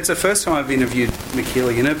it's the first time I've interviewed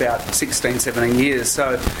Michellie in about 16, 17 years.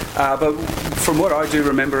 So, but from what I do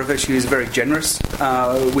remember of her, she was very generous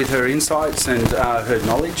with her insights and her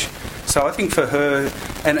knowledge. So I think for her,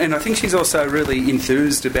 and I think she's also really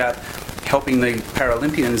enthused about helping the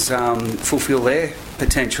Paralympians fulfil their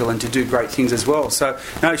potential and to do great things as well. So,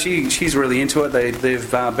 no, she's really into it.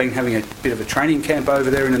 They've been having a bit of a training camp over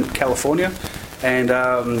there in California. And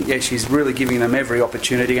she's really giving them every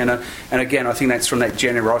opportunity, and again, I think that's from that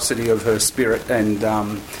generosity of her spirit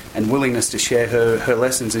and willingness to share her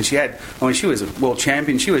lessons. And she was a world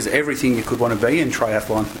champion. She was everything you could want to be in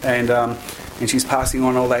triathlon, and she's passing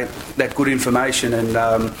on all that good information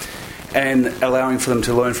and allowing for them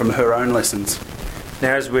to learn from her own lessons.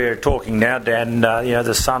 Now, as we're talking now, Dan,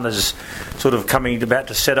 the sun is sort of about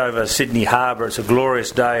to set over Sydney Harbour. It's a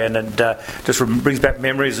glorious day, and it just brings back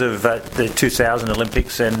memories of the 2000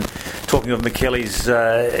 Olympics. And talking of Michellie's,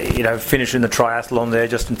 finish in the triathlon there,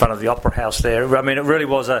 just in front of the Opera House there. I mean, it really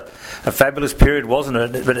was a fabulous period, wasn't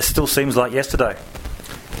it? But it still seems like yesterday.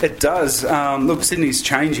 It does. Look, Sydney's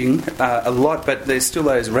changing a lot, but there's still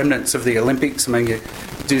those remnants of the Olympics. I mean, you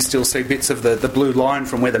do still see bits of the blue line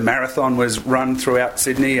from where the marathon was run throughout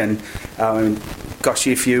Sydney. And gosh,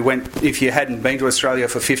 if you hadn't been to Australia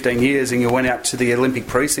for 15 years and you went out to the Olympic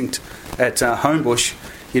precinct at Homebush,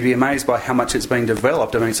 you'd be amazed by how much it's been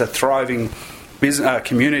developed. I mean, it's a thriving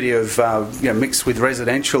community of mixed with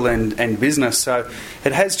residential and business. So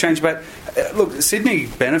it has changed, but look, Sydney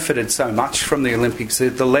benefited so much from the Olympics.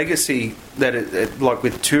 The legacy that it like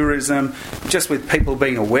with tourism, just with people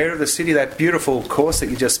being aware of the city, that beautiful course that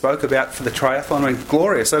you just spoke about for the triathlon, I mean,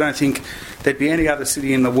 glorious. I don't think there'd be any other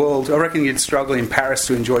city in the world. I reckon you'd struggle in Paris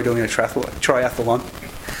to enjoy doing a triathlon.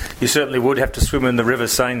 You certainly would have to swim in the River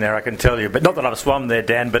Seine there, I can tell you. But not that I've swum there,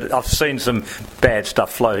 Dan, but I've seen some bad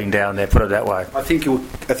stuff floating down there, put it that way. I think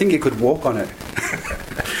you could walk on it.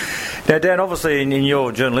 Now, Dan, obviously in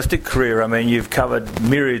your journalistic career, I mean, you've covered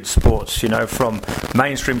myriad sports, from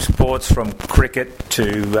mainstream sports, from cricket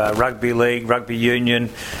to rugby league, rugby union,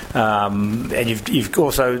 and you've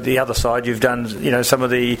also, the other side, you've done, some of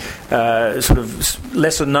the sort of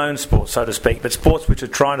lesser-known sports, so to speak, but sports which are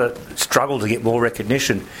trying to struggle to get more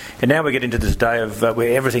recognition. And now we get into this day of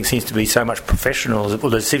where everything seems to be so much professionalism, well,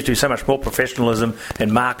 there seems to be so much more professionalism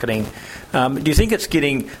and marketing. Do you think it's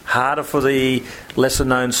getting harder for the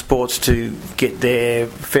lesser-known sports to get their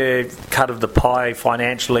fair cut of the pie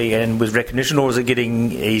financially and with recognition, or is it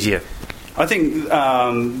getting easier? I think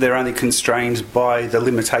they're only constrained by the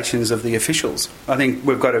limitations of the officials. I think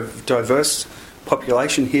we've got a diverse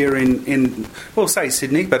population here in well, say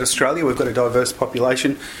Sydney, but Australia, we've got a diverse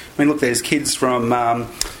population. I mean, look, there's kids from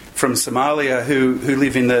Somalia who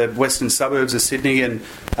live in the western suburbs of Sydney, and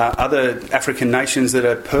other African nations that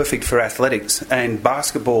are perfect for athletics and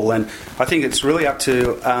basketball. And I think it's really up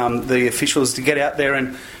to the officials to get out there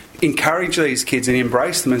and encourage these kids and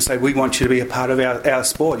embrace them and say, we want you to be a part of our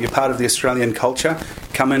sport. You're part of the Australian culture.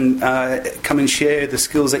 Come and share the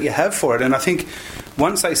skills that you have for it. And I think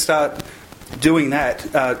once they start doing that,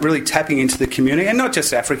 really tapping into the community, and not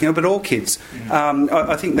just African, but all kids,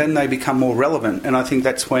 I think then they become more relevant. And I think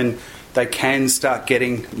that's when they can start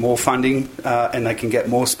getting more funding and they can get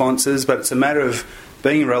more sponsors. But it's a matter of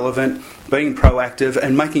being relevant, being proactive,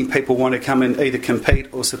 and making people want to come and either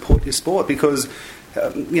compete or support your sport, because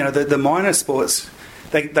the minor sports,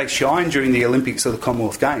 they shine during the Olympics or the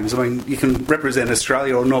Commonwealth Games. I mean, you can represent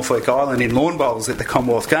Australia or Norfolk Island in lawn bowls at the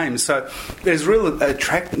Commonwealth Games. So there's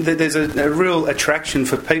a real attraction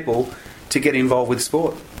for people to get involved with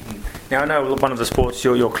sport. Now, I know one of the sports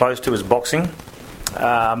you're close to is boxing.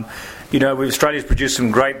 Australia's produced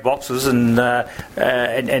some great boxers and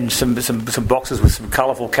some boxers with some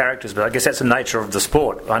colourful characters, but I guess that's the nature of the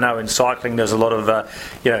sport. I know in cycling there's a lot of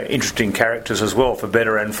interesting characters as well, for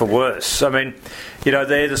better and for worse. I mean,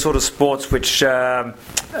 they're the sort of sports which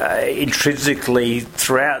intrinsically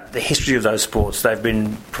throughout the history of those sports they've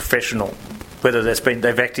been professional. Whether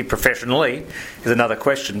they've acted professionally is another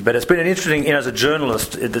question. But it's been an interesting, as a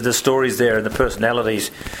journalist, the stories there and the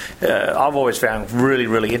personalities, I've always found really,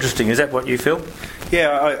 really interesting. Is that what you feel? Yeah,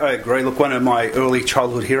 I agree. Look, one of my early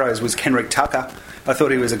childhood heroes was Kenrick Tucker. I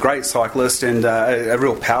thought he was a great cyclist and a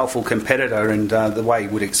real powerful competitor, and the way he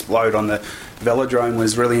would explode on the velodrome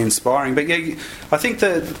was really inspiring. But yeah, I think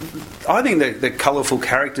the colourful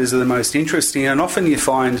characters are the most interesting, and often you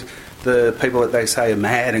find the people that they say are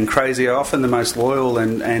mad and crazy are often the most loyal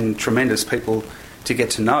and tremendous people to get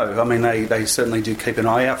to know. I mean, they certainly do keep an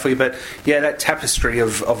eye out for you. But yeah, that tapestry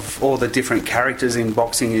of all the different characters in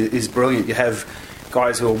boxing is brilliant. You have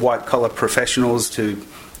guys who are white-collar professionals to,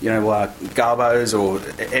 garbos or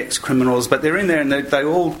ex-criminals, but they're in there and they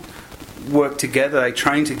all work together, they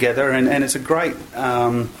train together, and it's a great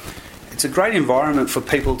environment for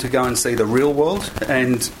people to go and see the real world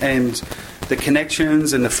and the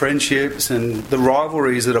connections and the friendships and the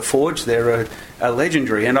rivalries that are forged there are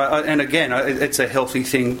legendary. And again, it's a healthy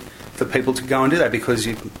thing for people to go and do that, because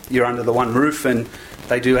you're under the one roof and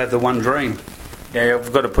they do have the one dream. Yeah,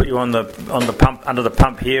 we've got to put you on the pump, under the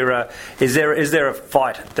pump here. Is there a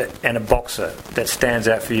fight and a boxer that stands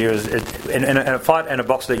out for you, and a fight and a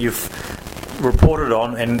boxer that you've reported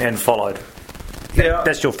on and followed? Yeah,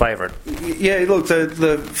 that's your favourite. Yeah, look,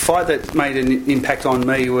 the fight that made an impact on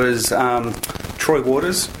me was Troy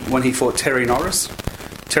Waters when he fought Terry Norris.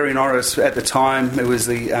 Terry Norris, at the time, it was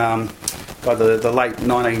by the late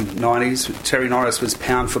 1990s, Terry Norris was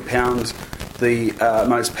pound for pound the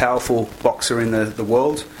most powerful boxer in the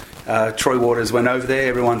world. Troy Waters went over there.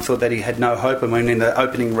 Everyone thought that he had no hope. I mean, in the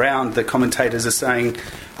opening round, the commentators are saying,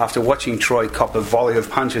 after watching Troy cop a volley of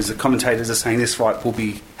punches, the commentators are saying this fight will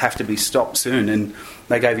have to be stopped soon, and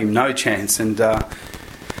they gave him no chance. And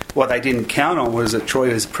what they didn't count on was that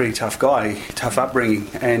Troy was a pretty tough guy, tough upbringing,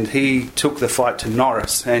 and he took the fight to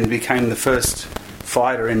Norris and became the first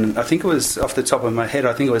fighter in, I think it was, off the top of my head,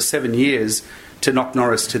 I think it was 7 years, to knock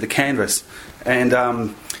Norris to the canvas. And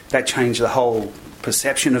that changed the whole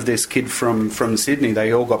perception of this kid from Sydney.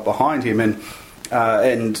 They all got behind him, and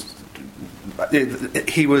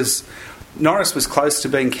Norris was close to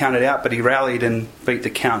being counted out, but he rallied and beat the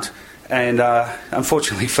count. And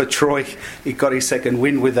unfortunately for Troy, he got his second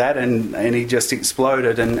win with that, and he just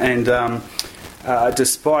exploded. And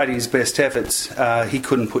despite his best efforts, he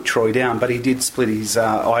couldn't put Troy down, but he did split his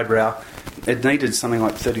eyebrow. It needed something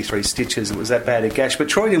like 33 stitches. It was that bad a gash. But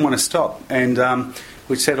Troy didn't want to stop, and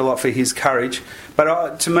which said a lot for his courage.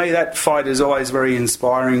 But to me, that fight is always very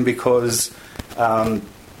inspiring, because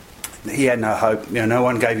he had no hope. No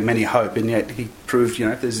one gave him any hope, and yet he proved,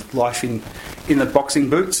 there's life in the boxing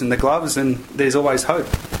boots and the gloves, and there's always hope.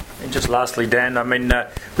 And just lastly, Dan, I mean,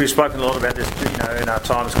 we've spoken a lot about this, in our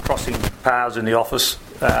times, crossing paths in the office,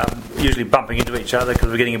 usually bumping into each other because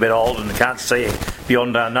we're getting a bit old and can't see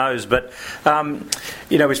beyond our nose. But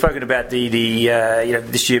we've spoken about the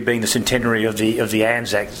this year being the centenary of the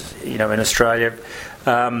Anzacs, in Australia,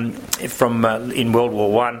 from in World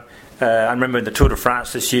War One. I remember in the Tour de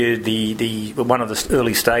France this year, the one of the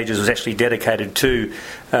early stages was actually dedicated to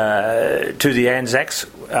the Anzacs,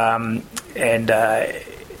 and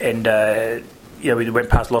we went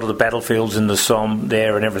past a lot of the battlefields in the Somme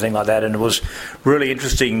there and everything like that, and it was really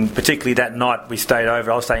interesting, particularly that night we stayed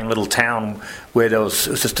over. I was staying in a little town where it was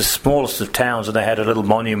just the smallest of towns, and they had a little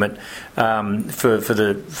monument for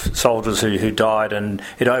the soldiers who died, and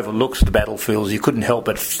it overlooks the battlefields. You couldn't help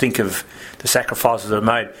but think of the sacrifices that were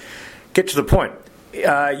made. Get to the point.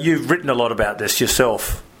 You've written a lot about this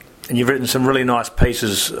yourself, and you've written some really nice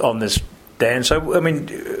pieces on this, Dan. So, I mean,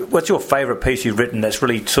 what's your favourite piece you've written that's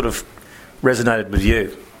really sort of resonated with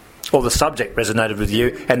you? Or the subject resonated with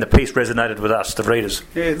you, and the piece resonated with us, the readers?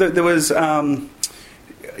 Yeah, there was...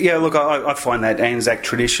 look, I find that Anzac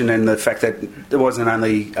tradition and the fact that there wasn't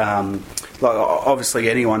only... obviously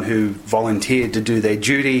anyone who volunteered to do their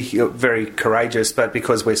duty, very courageous, but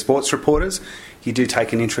because we're sports reporters, you do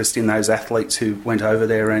take an interest in those athletes who went over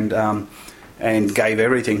there and gave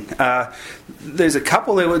everything. There's a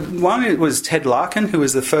couple. One, it was Ted Larkin, who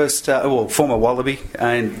was the first, former Wallaby,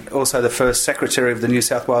 and also the first secretary of the New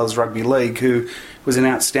South Wales Rugby League, who was an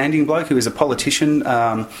outstanding bloke. He was a politician,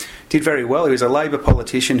 did very well. He was a Labor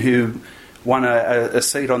politician who won a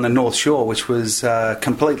seat on the North Shore, which was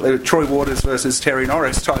completely Troy Waters versus Terry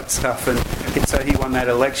Norris type stuff, and so he won that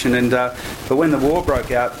election. And but when the war broke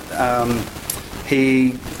out,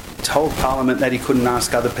 he told Parliament that he couldn't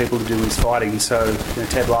ask other people to do his fighting. So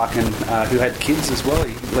Ted Larkin, who had kids as well,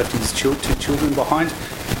 he left his two children behind,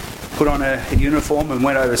 put on a uniform and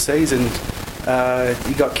went overseas, and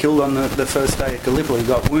he got killed on the first day at Gallipoli. He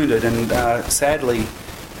got wounded, and sadly,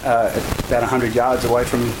 about 100 yards away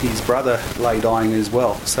from his brother lay dying as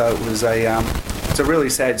well. So it was it's a really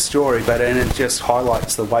sad story, and it just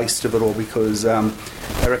highlights the waste of it all, because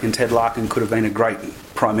I reckon Ted Larkin could have been a great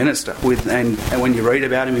Prime Minister. And when you read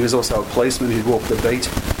about him, he was also a policeman who'd walked the beat,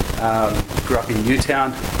 grew up in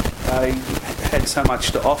Newtown. He had so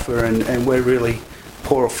much to offer, and we're really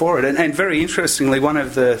poorer for it. And very interestingly, one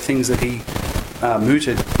of the things that he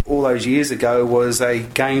mooted all those years ago was a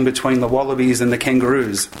game between the Wallabies and the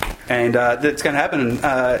Kangaroos. And that's going to happen in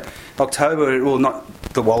October. Well,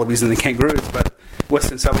 not the Wallabies and the Kangaroos, but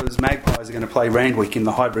Western Suburbs Magpies are going to play Randwick in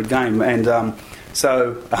the hybrid game. And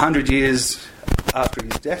so 100 years after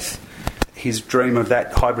his death, his dream of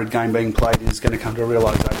that hybrid game being played is going to come to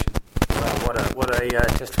realisation. What a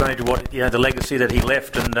testimony to what the legacy that he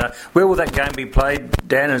left. And where will that game be played,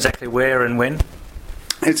 Dan? Exactly where and when?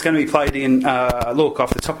 It's going to be played in,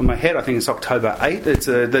 off the top of my head, I think it's October 8.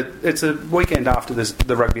 It's a weekend after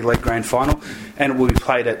the Rugby League Grand Final, and it will be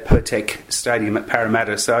played at Pertec Stadium at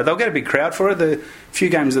Parramatta. So they'll get a big crowd for it. The few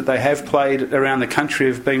games that they have played around the country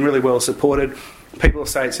have been really well supported. People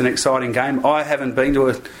say it's an exciting game. I haven't been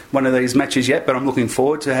to one of these matches yet, but I'm looking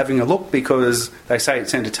forward to having a look, because they say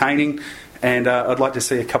it's entertaining, and I'd like to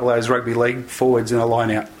see a couple of those rugby league forwards in a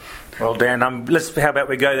line-out. Well, Dan, how about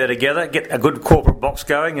we go there together, get a good corporate box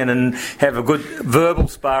going, and then have a good verbal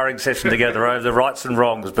sparring session together over the rights and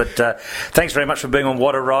wrongs. But thanks very much for being on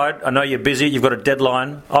What a Ride. I know you're busy. You've got a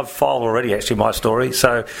deadline. I've filed already, actually, my story.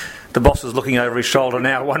 So the boss is looking over his shoulder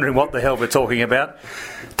now, wondering what the hell we're talking about.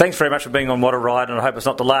 Thanks very much for being on What a Ride, and I hope it's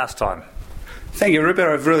not the last time. Thank you, Rupert.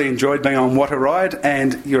 I've really enjoyed being on What a Ride,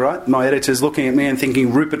 and you're right, my editor's looking at me and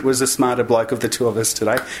thinking Rupert was the smarter bloke of the two of us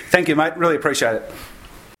today. Thank you, mate. Really appreciate it.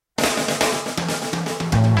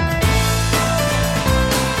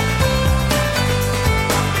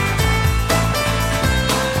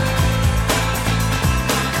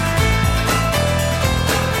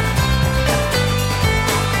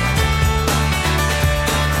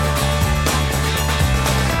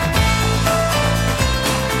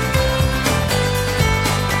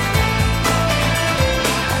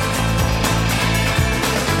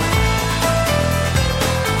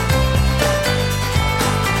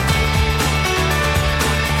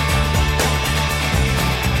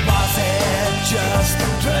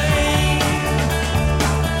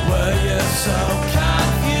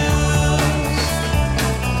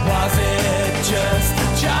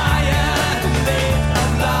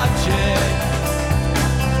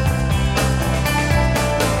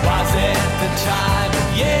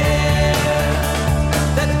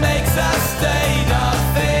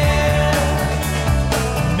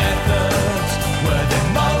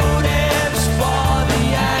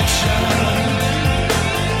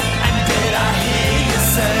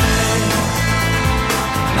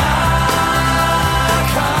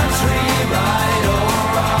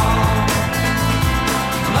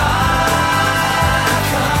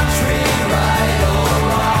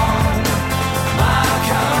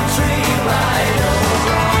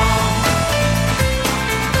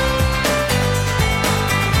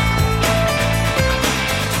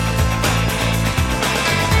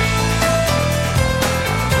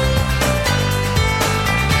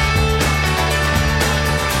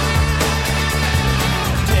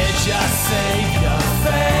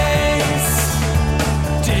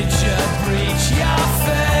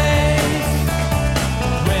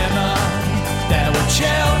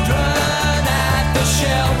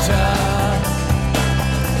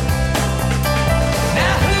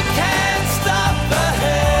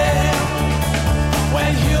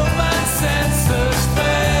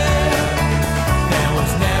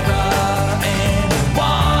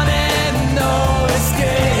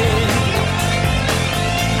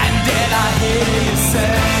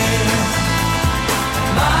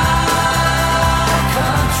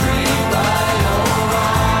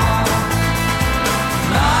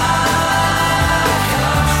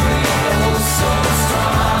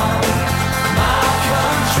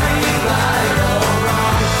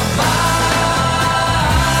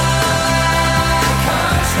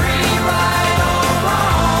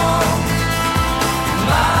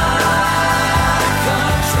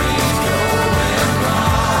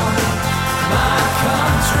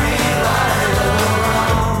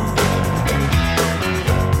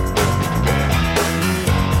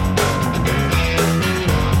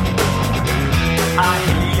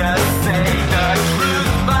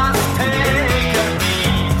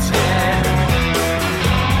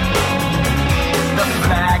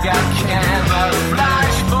 got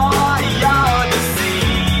camouflage for your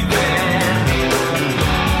deceiving.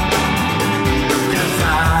 'Cause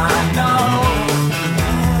I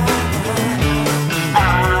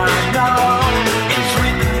know it's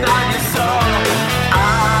written on your soul.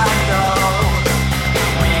 I know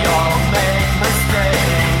we all make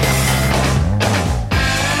mistakes.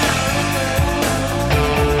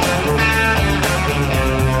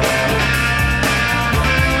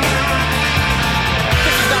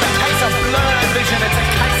 This is not a case of blurred vision, it's a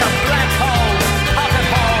case of black holes, pocket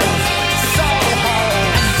holes, soul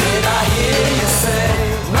holes. And did I hear you say,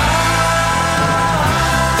 my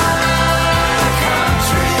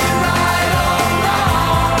country, right or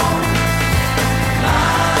wrong? My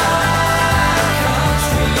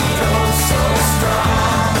country, oh so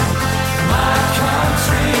strong. My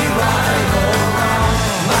country, right or wrong?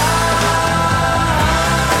 My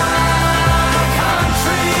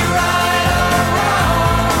country, right or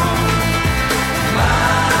wrong? My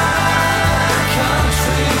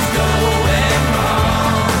country's going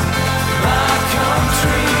wrong. My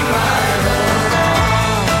country, right or wrong?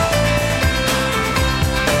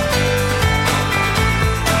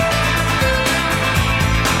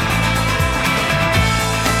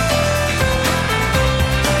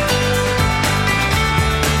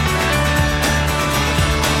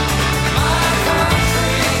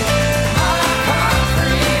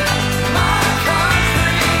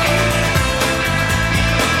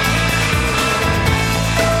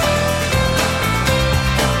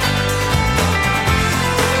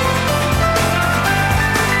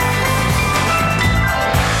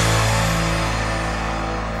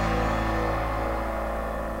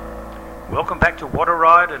 Welcome back to Water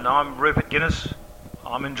Ride, and I'm Rupert Guinness.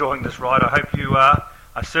 I'm enjoying this ride. I hope you are.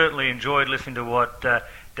 I certainly enjoyed listening to what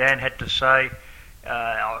Dan had to say.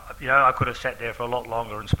 I could have sat there for a lot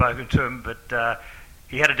longer and spoken to him, but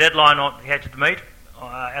he had a deadline he had to meet.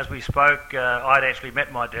 As we spoke, I'd actually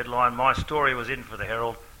met my deadline. My story was in for the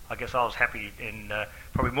Herald. I guess I was happy and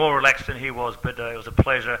probably more relaxed than he was, but it was a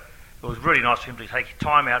pleasure. It was really nice for him to take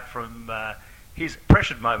time out from his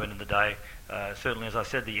pressured moment in the day. Certainly, as I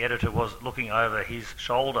said, the editor was looking over his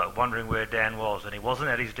shoulder, wondering where Dan was, and he wasn't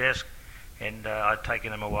at his desk, and I'd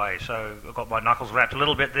taken him away. So I got my knuckles wrapped a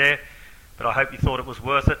little bit there, but I hope you thought it was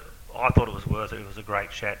worth it. I thought it was worth it. It was a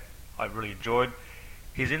great chat. I really enjoyed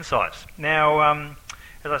his insights. Now,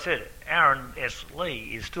 as I said, Aaron S.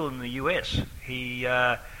 Lee is still in the US.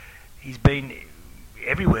 He's been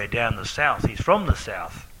everywhere down the south. He's from the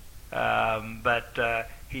south, but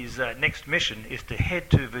his next mission is to head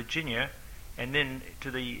to Virginia and then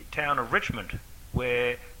to the town of Richmond,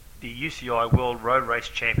 where the UCI World Road Race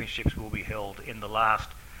Championships will be held in the last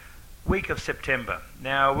week of September.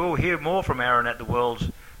 Now, we'll hear more from Aaron at the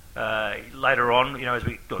Worlds later on,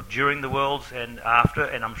 during the Worlds and after,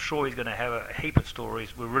 and I'm sure he's going to have a heap of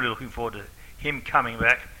stories. We're really looking forward to him coming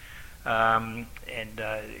back and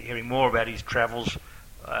hearing more about his travels.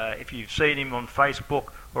 If you've seen him on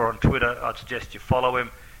Facebook or on Twitter, I'd suggest you follow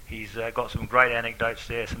him. He's got some great anecdotes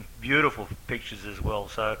there, some beautiful pictures as well.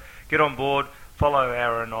 So get on board, follow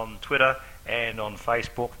Aaron on Twitter and on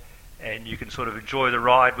Facebook, and you can sort of enjoy the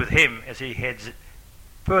ride with him as he heads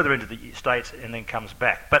further into the States and then comes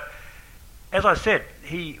back. But as I said,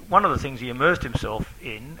 one of the things he immersed himself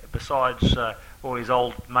in, besides all his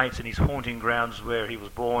old mates and his haunting grounds where he was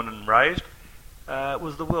born and raised,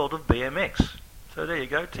 was the world of BMX. So there you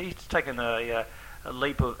go. He's taken a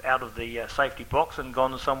leap out of the safety box and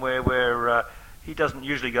gone somewhere where he doesn't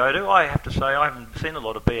usually go to. I have to say, I haven't seen a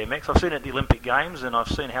lot of BMX. I've seen it at the Olympic Games, and I've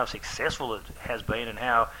seen how successful it has been and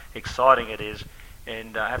how exciting it is.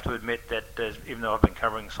 And I have to admit that even though I've been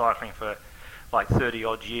covering cycling for like 30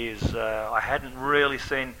 odd years, I hadn't really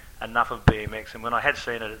seen enough of BMX. And when I had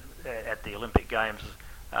seen it at the Olympic Games,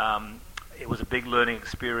 it was a big learning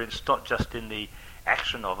experience, not just in the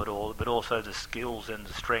action of it all, but also the skills and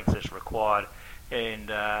the strength that's required. And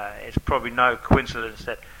it's probably no coincidence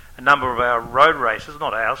that a number of our road races,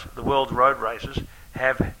 not ours, the world's road races,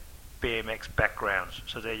 have BMX backgrounds.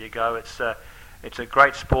 So there you go. It's a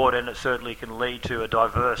great sport, and it certainly can lead to a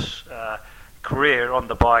diverse career on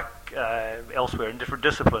the bike elsewhere in different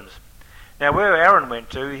disciplines. Now, where Aaron went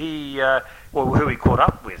to, who he caught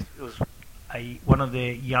up with, it was one of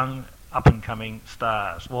their young up-and-coming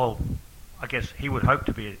stars. Well, I guess he would hope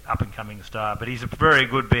to be an up-and-coming star, but he's a very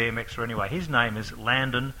good BMXer anyway. His name is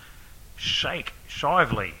Landon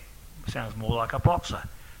Shively. Sounds more like a boxer.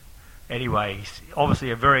 Anyway, he's obviously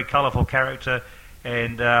a very colourful character,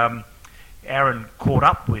 and Aaron caught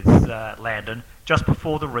up with Landon just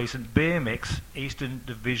before the recent BMX Eastern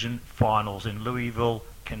Division Finals in Louisville,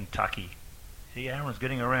 Kentucky. See, Aaron's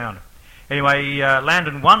getting around. Anyway,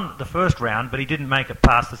 Landon won the first round, but he didn't make it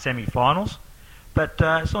past the semi-finals. But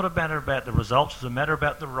it's not a matter about the results, it's a matter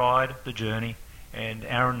about the ride, the journey. And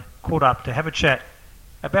Aaron caught up to have a chat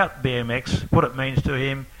about BMX, what it means to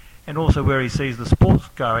him, and also where he sees the sport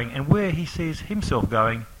going and where he sees himself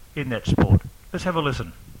going in that sport. Let's have a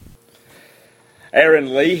listen.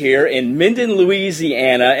 Aaron Lee here in Minden,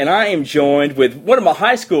 Louisiana, and I am joined with one of my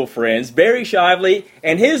high school friends, Barry Shively,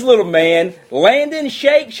 and his little man, Landon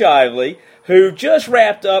Shake Shively, who just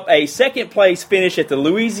wrapped up a second-place finish at the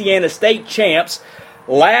Louisiana State Champs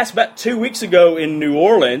about 2 weeks ago in New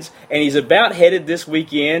Orleans, and he's about headed this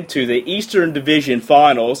weekend to the Eastern Division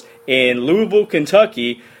Finals in Louisville,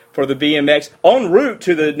 Kentucky for the BMX, en route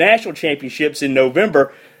to the National Championships in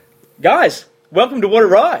November. Guys, welcome to What a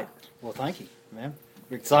Ride. Well, thank you, man.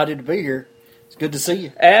 We're excited to be here. It's good to see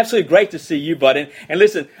you. Absolutely great to see you, bud. And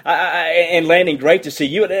listen, and Landon, great to see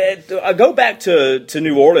you. I go back to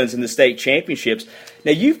New Orleans in the state championships.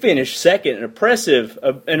 Now, you finished second,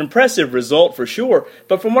 an impressive result for sure.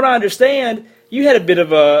 But from what I understand, you had a bit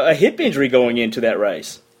of a hip injury going into that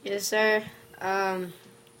race. Yes, sir. The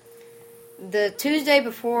Tuesday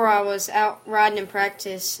before, I was out riding in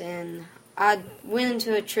practice, and I went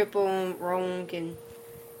into a triple wrong and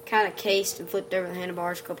kind of cased and flipped over the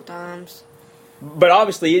handlebars a couple times. But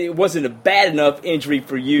obviously, it wasn't a bad enough injury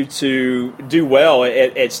for you to do well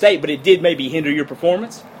at state, but it did maybe hinder your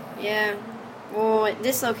performance? Yeah. Well, it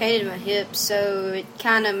dislocated my hip, so it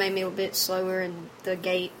kind of made me a bit slower in the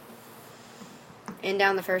gate and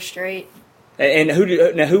down the first straight. And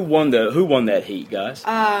who won that heat, guys?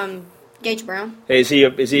 Gage Brown. Is he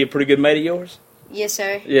a pretty good mate of yours? Yes,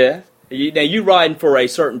 sir. Yeah. Now you riding for a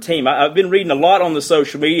certain team. I've been reading a lot on the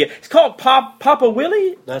social media. It's called Papa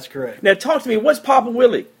Willie. That's correct. Now talk to me. What's Papa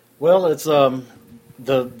Willie? Well, it's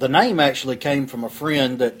the name actually came from a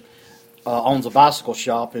friend that owns a bicycle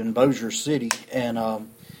shop in Bossier City, and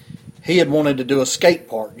he had wanted to do a skate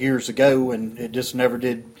park years ago, and it just never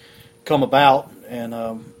did come about.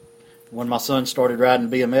 And when my son started riding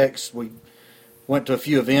BMX, we went to a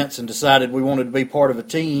few events and decided we wanted to be part of a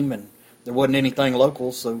team, and there wasn't anything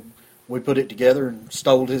local, so we put it together and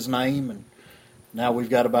stole his name, and now we've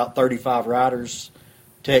got about 35 riders,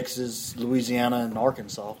 Texas, Louisiana, and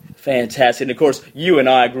Arkansas. Fantastic. And, of course, you and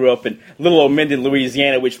I grew up in little old Minden,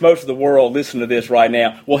 Louisiana, which most of the world listening to this right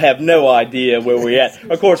now will have no idea where we're at.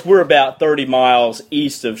 Of course, we're about 30 miles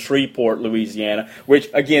east of Shreveport, Louisiana, which,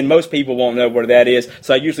 again, most people won't know where that is.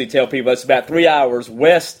 So I usually tell people it's about 3 hours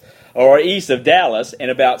west or east of Dallas, and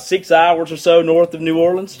about 6 hours or so north of New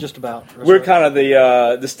Orleans. Just about. We're kind of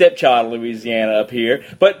the stepchild of Louisiana up here.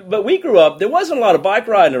 But we grew up, there wasn't a lot of bike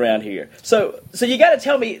riding around here. So you got to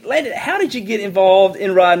tell me, Landon, how did you get involved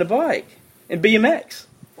in riding a bike and BMX?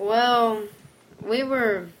 Well, we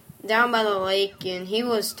were down by the lake, and he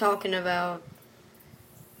was talking about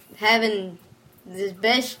having the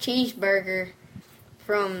best cheeseburger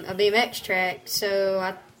from a BMX track.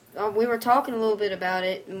 So we were talking a little bit about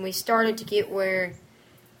it, and we started to get where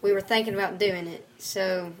we were thinking about doing it.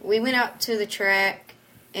 So we went out to the track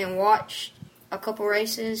and watched a couple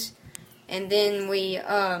races, and then we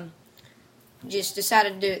just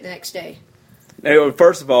decided to do it the next day. Now,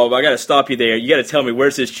 first of all, I got to stop you there. You got to tell me,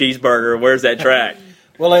 where's this cheeseburger? Where's that track?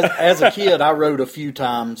 Well, as a kid, I rode a few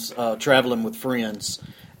times traveling with friends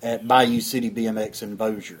at Bayou City BMX in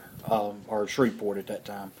Bossier, or Shreveport at that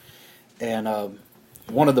time. And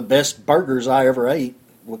one of the best burgers I ever ate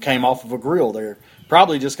came off of a grill there.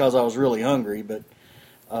 Probably just because I was really hungry, but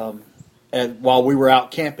while we were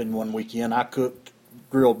out camping one weekend, I cooked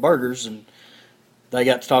grilled burgers, and they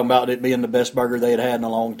got to talking about it being the best burger they had in a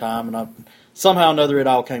long time, and somehow or another it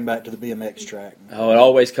all came back to the BMX track. Oh, it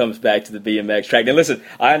always comes back to the BMX track. Now listen,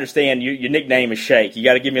 I understand your nickname is Shake. You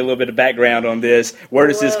got to give me a little bit of background on this. Where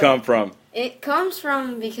does this come from? It comes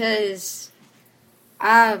from because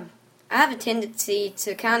I have a tendency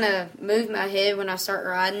to kind of move my head when I start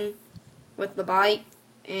riding with the bike,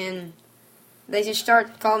 and they just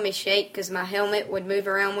started calling me Shake because my helmet would move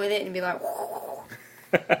around with it and be like,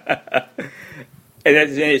 and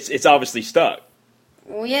it's obviously stuck.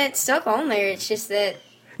 well, yeah, it's stuck on there. It's just that.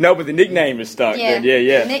 No, but the nickname is stuck. Yeah,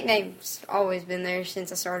 yeah. The nickname's always been there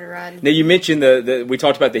since I started riding. Now, you mentioned we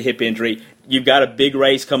talked about the hip injury. You've got a big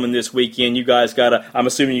race coming this weekend. You guys I'm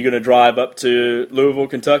assuming you're going to drive up to Louisville,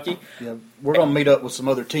 Kentucky? Yeah, we're going to meet up with some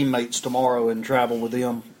other teammates tomorrow and travel with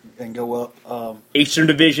them and go up. Eastern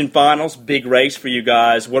Division Finals, big race for you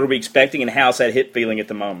guys. What are we expecting, and how's that hip feeling at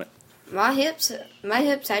the moment? My hips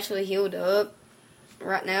actually healed up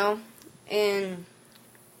right now, and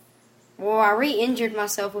well, I re-injured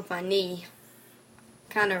myself with my knee.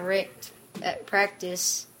 Kind of wrecked at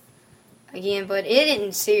practice. again, but it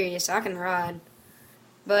isn't serious. I can ride.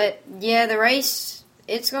 But, yeah, the race,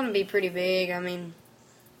 it's going to be pretty big. I mean,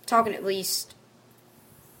 talking at least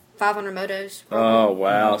 500 motos. Oh,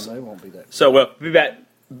 wow. No, they won't be that. So, well,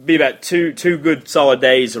 be about two good solid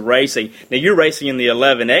days of racing. Now, you're racing in the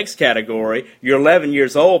 11X category. You're 11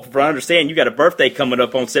 years old. From what I understand, you got a birthday coming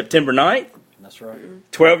up on September 9th. That's right.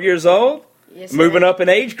 12 years old? Yes, sir. Moving up in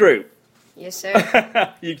age group. Yes,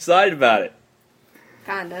 sir. You excited about it?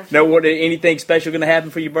 Kind of. Now, anything special going to happen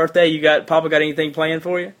for your birthday? Papa got anything planned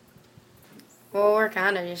for you? Well, we're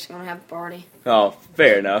kind of just going to have a party. Oh,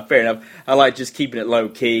 fair enough. I like just keeping it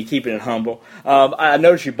low-key, keeping it humble. I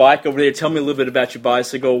noticed your bike over there. Tell me a little bit about your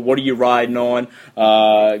bicycle. What are you riding on?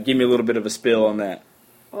 Give me a little bit of a spill on that.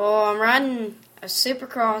 Well, I'm riding a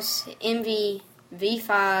Supercross MV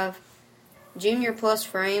V5 Junior Plus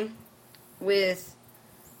frame with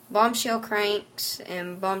bombshell cranks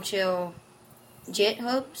and bombshell jet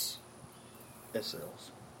hubs. SLs.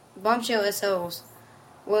 Bombshell SLs.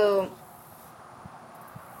 Well,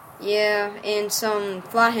 yeah, and some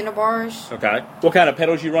fly handlebars. Okay. What kind of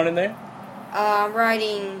pedals you running there? I'm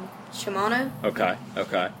riding Shimano Okay.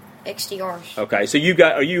 XTRs. Okay. So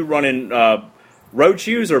are you running road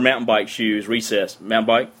shoes or mountain bike shoes? Recessed mountain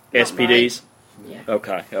bike Mountain SPDs. Yeah.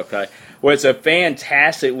 Okay. Well, it's a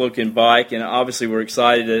fantastic looking bike, and obviously we're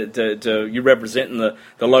excited to you representing the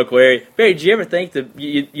local area. Barry, did you ever think that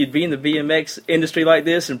you'd be in the BMX industry like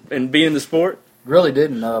this and be in the sport? Really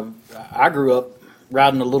didn't. I grew up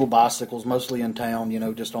riding the little bicycles, mostly in town,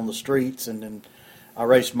 just on the streets, and then I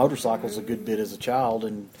raced motorcycles a good bit as a child,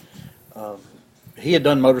 and he had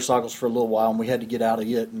done motorcycles for a little while, and we had to get out of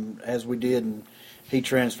it, and as we did, and he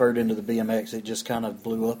transferred into the BMX, it just kind of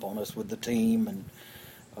blew up on us with the team, and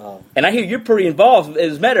I hear you're pretty involved.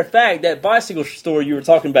 As a matter of fact, that bicycle store you were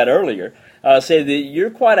talking about earlier said that you're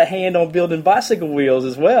quite a hand on building bicycle wheels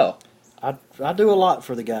as well. I do a lot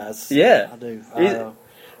for the guys. Yeah. I do.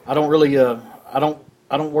 I don't really. I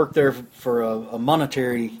don't work there for a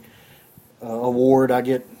monetary award. I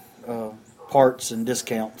get parts and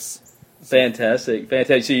discounts. Fantastic.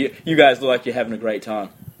 So you guys look like you're having a great time.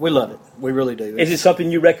 We love it. We really do. Is it something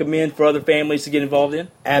you recommend for other families to get involved in?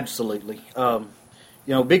 Absolutely.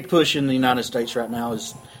 Big push in the United States right now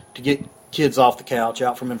is to get kids off the couch,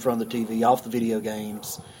 out from in front of the TV, off the video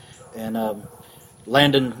games. And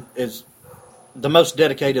Landon is the most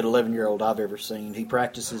dedicated 11-year-old I've ever seen. He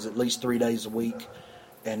practices at least 3 days a week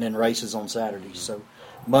and then races on Saturdays. So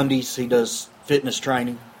Mondays he does fitness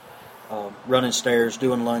training, running stairs,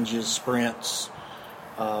 doing lunges, sprints.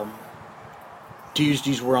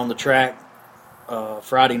 Tuesdays we're on the track.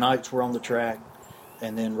 Friday nights we're on the track.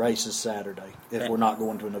 And then races Saturday if we're not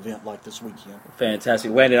going to an event like this weekend. Fantastic.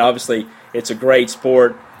 Landon, obviously, it's a great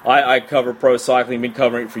sport. I cover pro cycling, been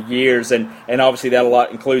covering it for years, and obviously that a lot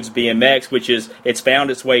includes BMX, which it's found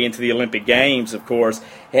its way into the Olympic Games, of course.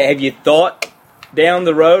 Have you thought down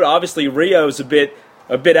the road? Obviously, Rio's a bit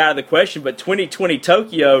out of the question, but 2020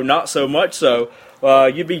 Tokyo, not so much so.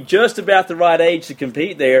 You'd be just about the right age to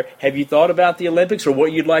compete there. Have you thought about the Olympics or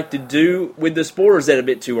what you'd like to do with the sport, or is that a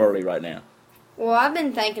bit too early right now? Well, I've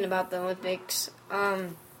been thinking about the Olympics.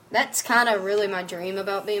 That's kind of really my dream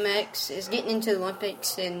about BMX, is getting into the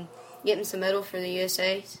Olympics and getting some medal for the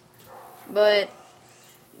USA. But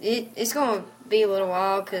it's going to be a little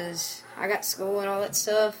while because I got school and all that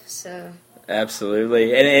stuff. So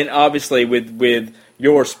Absolutely. And obviously with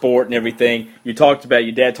your sport and everything, your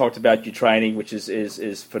dad talked about your training, which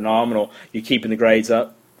is phenomenal. You're keeping the grades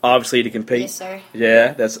up. Obviously, to compete. Yes, sir.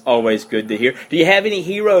 Yeah, that's always good to hear. Do you have any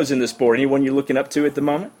heroes in the sport? Anyone you're looking up to at the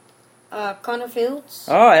moment? Connor Fields.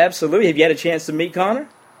 Oh, absolutely. Have you had a chance to meet Connor?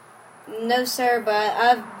 No, sir, but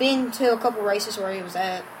I've been to a couple races where he was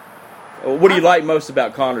at. What do you like most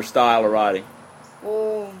about Connor's style of riding?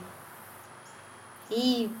 Well,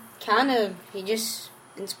 he just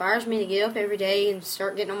inspires me to get up every day and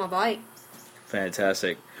start getting on my bike.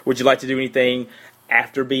 Fantastic. Would you like to do anything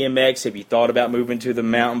after BMX? Have you thought about moving to the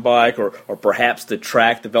mountain bike or perhaps the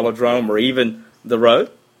track, the velodrome, or even the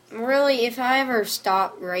road? Really, if I ever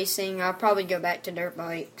stop racing, I'll probably go back to dirt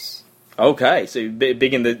bikes. Okay, so you're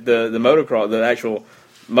big in the motocross, the actual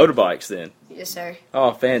motorbikes then. Yes, sir.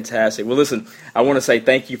 Oh, fantastic. Well, listen, I want to say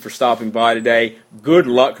thank you for stopping by today. Good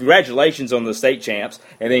luck. Congratulations on the state champs,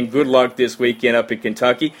 and then good luck this weekend up in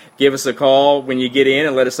Kentucky. Give us a call when you get in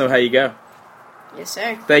and let us know how you go. Yes,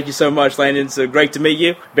 sir. Thank you so much, Landon. It's great to meet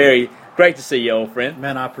you. Barry, great to see you, old friend.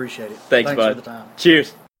 Man, I appreciate it. Thanks, bud. For the time.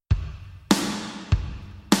 Cheers.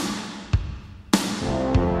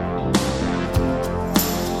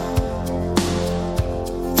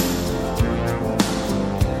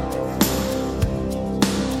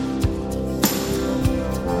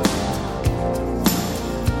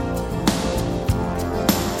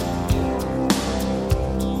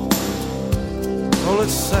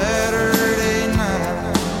 Saturday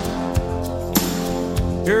night.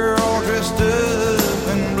 You're all dressed up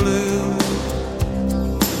in blue.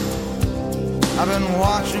 I've been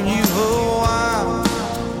watching you a while.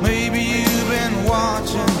 Maybe you've been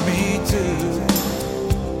watching me too.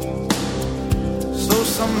 So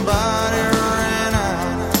somebody ran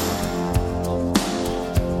out,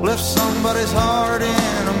 left somebody's heart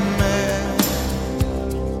in a mess.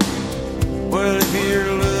 Well, if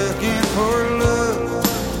you're looking for love,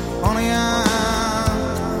 honey,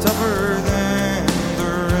 I'm tougher than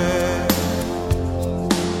the rest.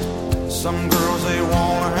 Some girls, they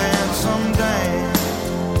want a handsome dame,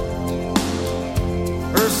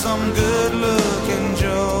 or some good-looking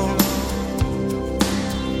Joe.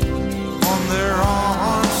 On their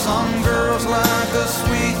arms, some girls like a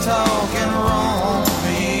sweet-talking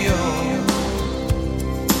Romeo.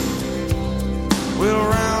 Well,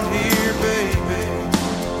 around here, baby,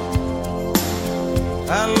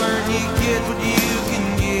 I learned you get what you can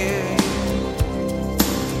get.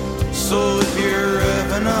 So if you're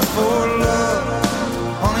up enough for love,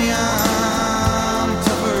 honey, I'm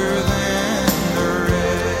tougher than the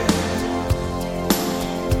rest.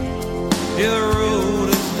 Yeah, the road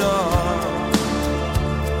is dark,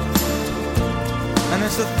 and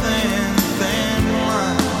it's a thin, thin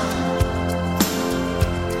line.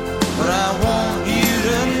 But I want you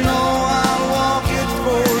to know I'll walk it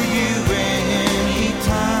for you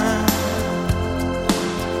anytime.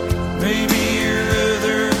 Maybe your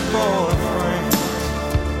other boyfriend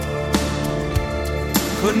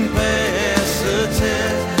couldn't pass the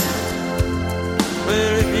test.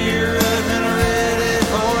 But if you're up and ready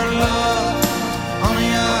for love,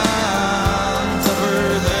 honey, I'm tougher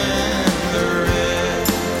than the rest.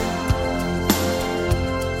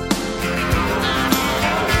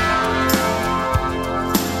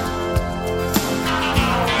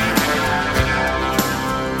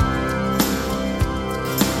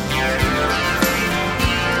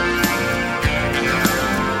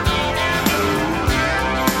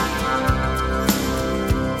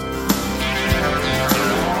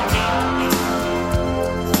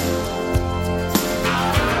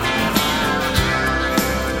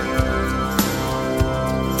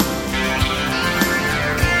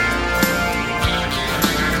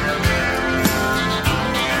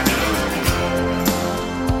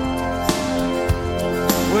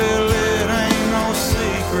 Well, it ain't no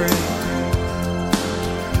secret,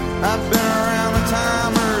 I've been around a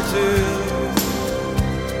time or two.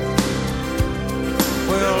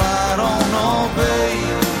 Well, I don't know,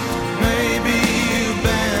 babe, maybe you've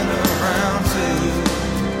been around too.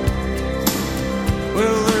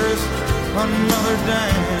 Well, there's another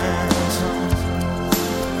dance.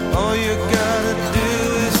 All you gotta do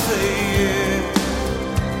is say yes.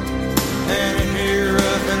 And if you're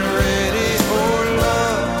up and ready for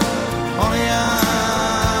love, honey,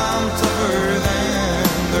 I'm tougher than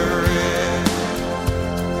the rest.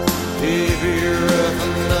 If you're up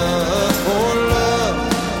enough for love,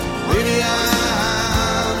 baby,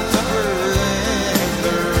 I'm tougher than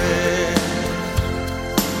the rest.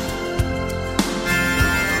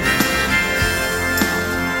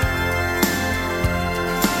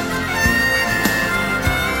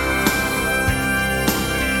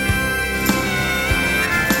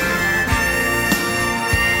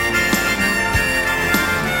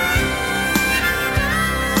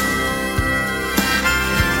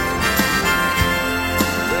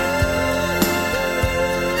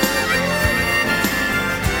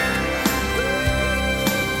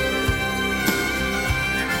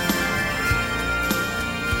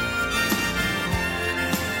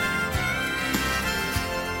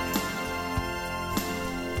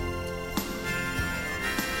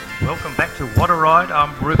 Welcome back to What a Ride.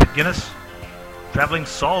 I'm Rupert Guinness, travelling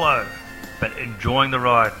solo, but enjoying the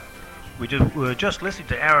ride. We were just listening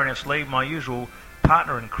to Aaron S. Lee, my usual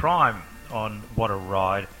partner in crime on What a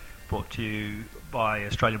Ride, brought to you by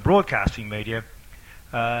Australian Broadcasting Media.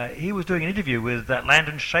 He was doing an interview with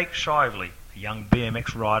Landon Shake Shively, a young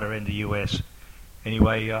BMX rider in the US.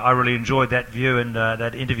 Anyway, I really enjoyed that view and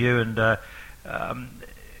that interview, and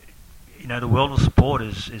you know, the world of sport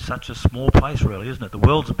is such a small place, really, isn't it? The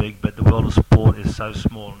world's big, but the world of sport is so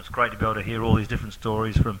small, and it's great to be able to hear all these different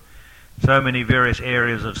stories from so many various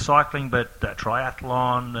areas of cycling, but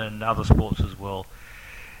triathlon and other sports as well.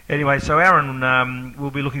 Anyway, so Aaron,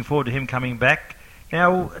 we'll be looking forward to him coming back.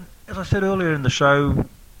 Now, as I said earlier in the show,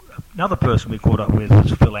 another person we caught up with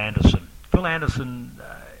was Phil Anderson. Phil Anderson,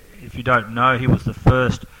 if you don't know, he was the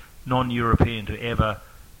first non-European to ever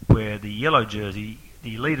wear the yellow jersey,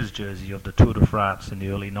 the leader's jersey of the Tour de France in the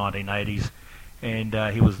early 1980s, and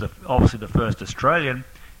he was obviously the first Australian,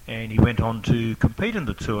 and he went on to compete in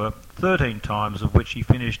the Tour 13 times, of which he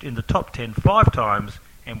finished in the top 10 5 times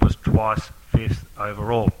and was twice 5th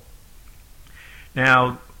overall.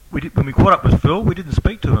 Now, when we caught up with Phil, we didn't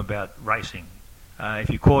speak to him about racing. If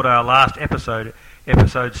you caught our last episode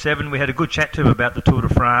 7, we had a good chat to him about the Tour de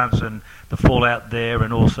France and the fallout there,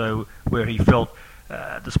 and also where he felt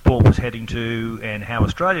the sport was heading to and how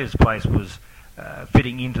Australia's place was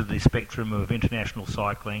fitting into the spectrum of international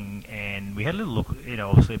cycling. And we had a little look,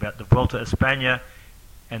 obviously about the Vuelta a España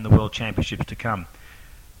and the World Championships to come.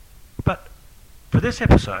 But for this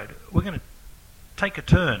episode, we're going to take a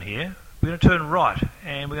turn here. We're going to turn right,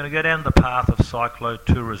 and we're going to go down the path of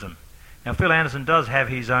cyclotourism. Now, Phil Anderson does have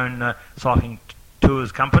his own cycling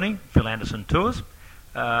tours company, Phil Anderson Tours,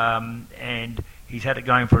 and he's had it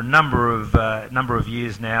going for a number of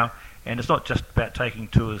years now. And it's not just about taking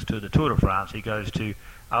tours to the Tour de France. He goes to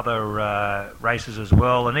other races as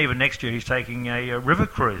well, and even next year he's taking a river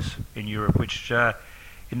cruise in Europe, which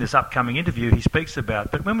in this upcoming interview he speaks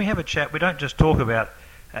about. But when we have a chat, we don't just talk about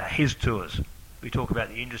his tours. We talk about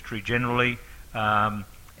the industry generally, and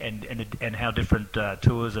how different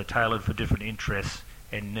tours are tailored for different interests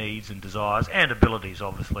and needs and desires and abilities,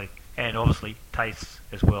 obviously, and obviously tastes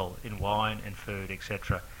as well in wine and food,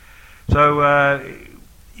 etc. So,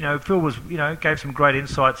 Phil was, gave some great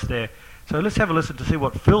insights there. So let's have a listen to see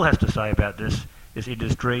what Phil has to say about this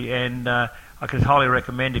industry, and I could highly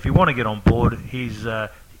recommend, if you want to get on board,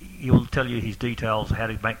 he'll tell you his details, how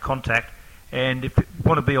to make contact. And if you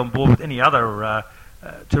want to be on board with any other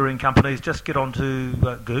touring companies, just get onto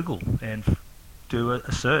Google and do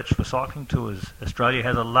a search for cycling tours. Australia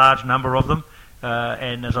has a large number of them,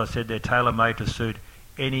 and as I said, they're tailor-made to suit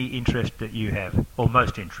any interest that you have, or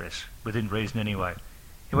most interests, within reason anyway.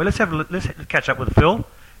 Anyway, let's catch up with Phil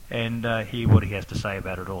and hear what he has to say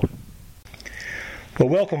about it all. Well,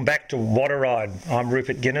 welcome back to What a Ride. I'm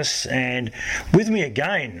Rupert Guinness, and with me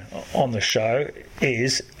again on the show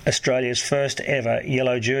is Australia's first ever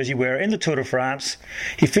yellow jersey wearer in the Tour de France.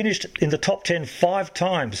 He finished in the top 10 5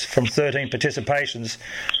 times from 13 participations.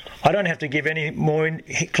 I don't have to give any more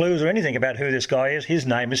clues or anything about who this guy is. His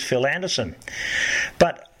name is Phil Anderson.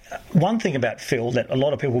 But one thing about Phil that a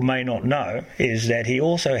lot of people may not know is that he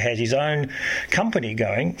also has his own company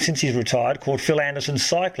going since he's retired called Phil Anderson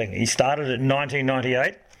Cycling. He started it in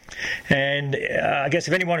 1998, and I guess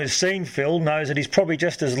if anyone who's seen Phil knows that he's probably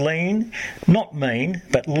just as lean, not mean,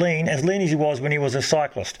 but lean as he was when he was a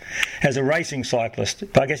cyclist, as a racing cyclist.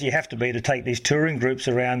 But I guess you have to be to take these touring groups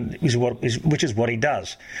around, which is what he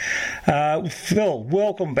does. Phil,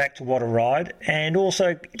 welcome back to What a Ride, and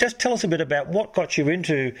also just tell us a bit about what got you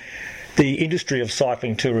into the industry of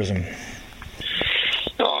cycling tourism.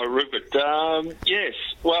 Oh, Rupert, yes.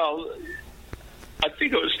 Well, I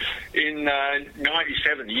think it was in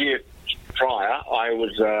 97, the year prior, I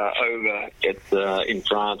was over in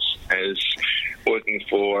France as working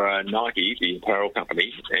for Nike, the apparel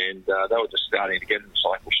company, and they were just starting to get into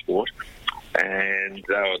cycle sport, and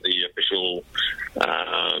they were the official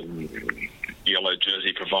yellow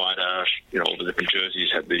jersey provider. All the different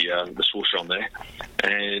jerseys had the swoosh on there,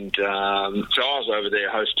 and so I was over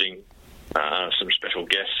there hosting some special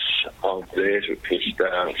guests of theirs, which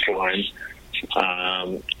was flying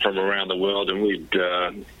from around the world, and we'd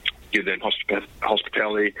give them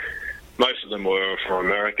hospitality. Most of them were from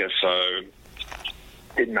America, so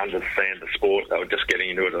didn't understand the sport. They were just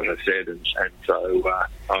getting into it, as I said, and so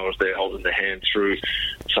I was there holding their hand through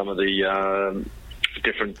some of the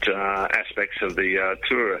different aspects of the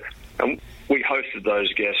tour. And we hosted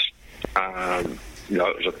those guests. It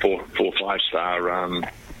was a 4 or 5 star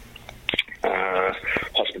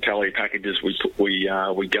hospitality packages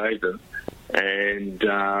we gave them, and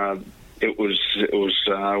it was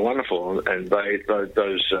wonderful. And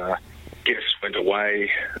those guests went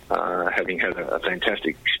away having had a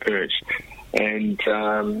fantastic experience. And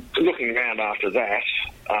looking around after that,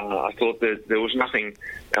 I thought that there was nothing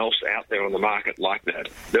else out there on the market like that.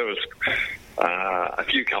 There was a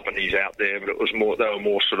few companies out there, but they were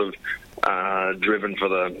more sort of driven for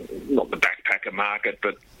not the backpacker market,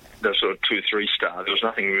 but the sort of 2-3 star. There was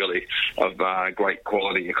nothing really of great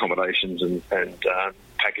quality accommodations and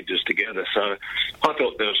packages together. So I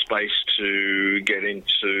thought there was space to get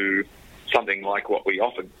into something like what we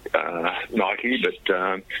offered Nike,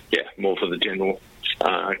 but more for the general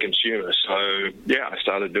consumer. So I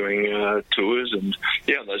started doing tours, and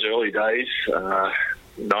in those early days,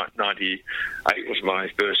 98 was my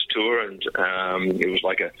first tour, and it was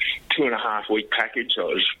like a 2.5 week package.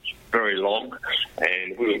 So it was very long,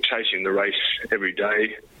 and we were chasing the race every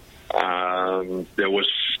day There was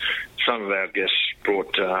some of our guests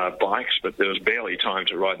brought bikes, but there was barely time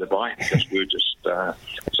to ride the bike because we were just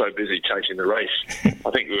so busy chasing the race.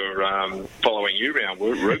 I think we were following you around.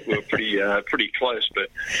 We were pretty close, but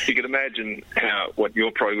you can imagine what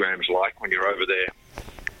your program's like when you're over there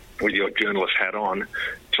with your journalist hat on,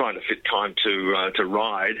 trying to fit time to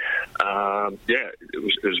ride.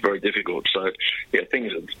 It was very difficult. So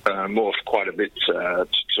things have morphed quite a bit to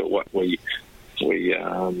what we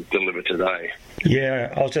deliver today.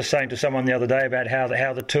 Yeah, I was just saying to someone the other day about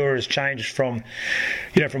how the tour has changed from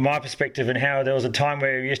my perspective, and how there was a time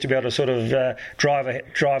where you used to be able to sort of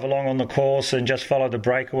drive along on the course and just follow the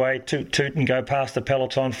breakaway, toot and go past the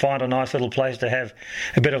peloton, find a nice little place to have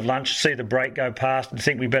a bit of lunch, see the break go past and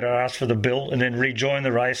think we better ask for the bill and then rejoin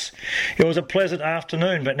the race. It was a pleasant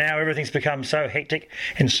afternoon, but now everything's become so hectic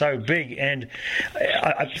and so big. And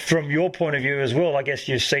from your point of view as well, I guess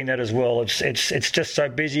you've seen that as well. It's just so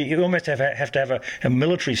busy. You almost have to have a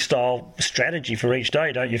military-style strategy for each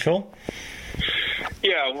day, don't you, Phil?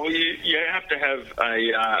 Yeah, well, you have to have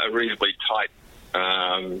a reasonably tight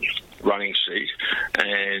running sheet,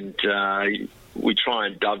 and we try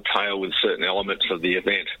and dovetail with certain elements of the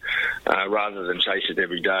event rather than chase it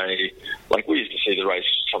every day. Like, we used to see the race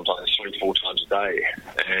sometimes 3-4 times a day,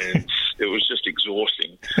 and it was just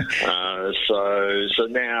exhausting. So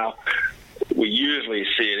now we usually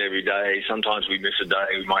see it every day. Sometimes we miss a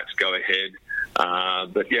day, we might go ahead.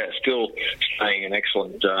 But still staying in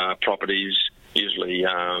excellent properties, usually 2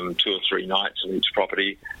 or 3 nights in each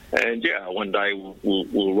property. And one day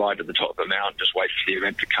we'll ride to the top of the mountain, just wait for the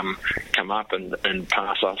event to come up and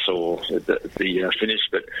pass us or the finish.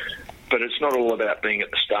 But it's not all about being at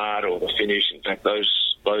the start or the finish. In fact,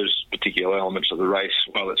 those particular elements of the race,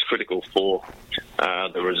 while it's critical for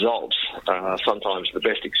the results, sometimes the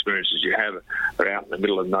best experiences you have are out in the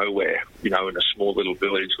middle of nowhere, in a small little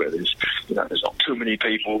village where there's not too many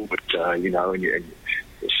people, but and you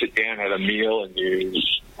sit down, have a meal, and you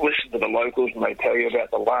listen to the locals, and they tell you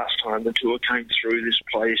about the last time the tour came through this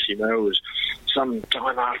place. It was some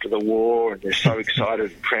time after the war, and they're so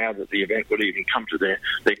excited and proud that the event would even come to their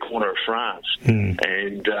corner of France. And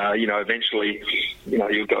eventually,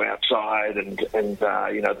 you'll go outside, and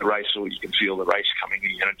the race, or you can feel the race coming,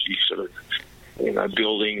 the energy sort of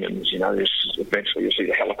building, and eventually you see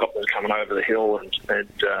the helicopters coming over the hill, and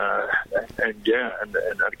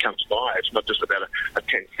it comes by. It's not just about a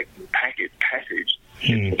 10-second passage.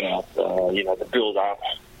 It's about the build up,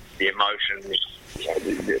 the emotions,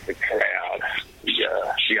 the crowd,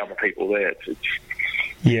 the other people there.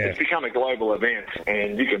 It's become a global event,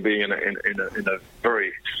 and you can be in a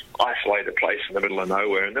very isolated place in the middle of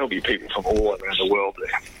nowhere, and there'll be people from all around the world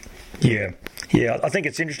there. Yeah, I think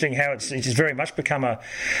it's interesting how it's very much become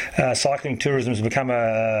cycling tourism has become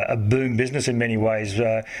a boom business in many ways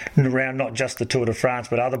around not just the Tour de France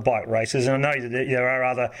but other bike races. And I know that there are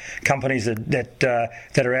other companies that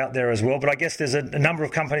are out there as well. But I guess there's a number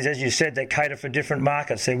of companies, as you said, that cater for different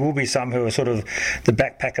markets. There will be some who are sort of the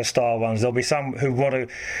backpacker style ones. There'll be some who want to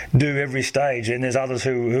do every stage, and there's others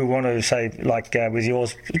who want to say, like with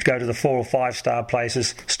yours, go to the 4 or 5 star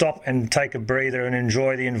places, stop and take a breather and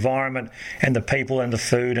enjoy the environment and the people and the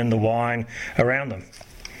food and the wine around them.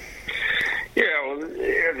 Yeah, well,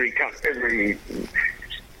 every company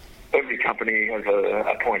has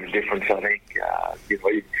a point of difference, I think.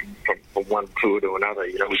 From one tour to another,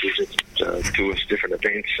 we visit tours, different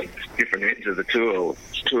events, and different ends of the tour.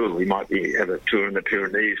 We might have a tour in the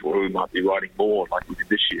Pyrenees where we might be riding more, like we did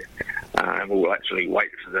this year, and we'll actually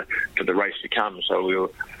wait for the race to come. So we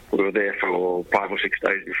were there for 5 or 6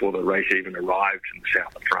 days before the race even arrived in the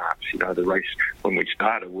south of France. The race when we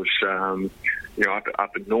started was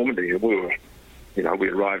up in Normandy, and we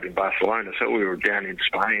arrived in Barcelona, so we were down in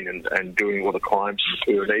Spain and doing all the climbs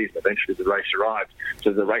in the Pyrenees, and eventually the race arrived.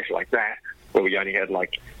 So the race like that, where we only had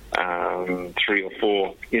 3 or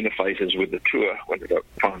 4 interfaces with the tour when it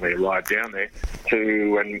finally arrived down there,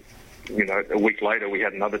 to when a week later we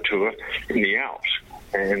had another tour in the Alps,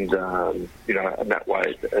 and and that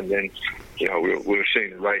way, and then we were seeing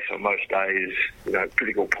the race on most days,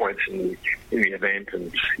 critical points in the event,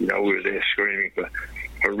 and we were there screaming for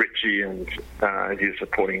Richie, and he was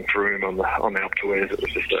supporting Froome on Alpe d'Huez. It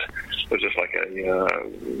was just like a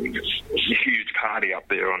huge party up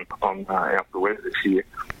there on Alpe d'Huez this year.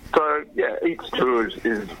 So each tour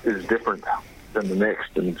is different than the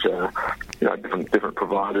next, and different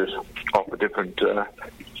providers offer different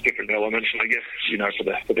different elements. And I guess,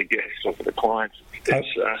 for the guests or for the clients,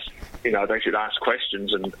 it's, they should ask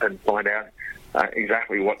questions and find out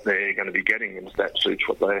exactly what they're going to be getting, and if that suits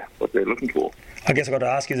what they're looking for. I guess I've got to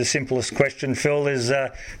ask you the simplest question, Phil, is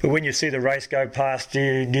but when you see the race go past, do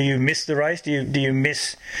you miss the race? Do you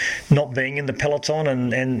miss not being in the peloton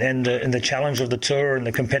and the challenge of the Tour and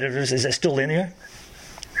the competitors? Is that still in you?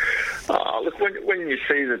 Look, when you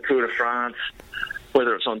see the Tour de France,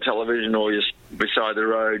 whether it's on television or you're beside the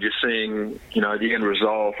road, you're seeing, the end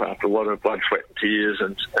result after a lot of blood, sweat and tears,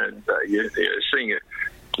 and you're seeing it.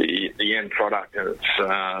 The end product, and it's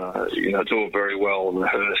it's all very well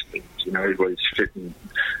rehearsed, and everybody's fit, and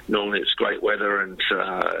normally it's great weather, and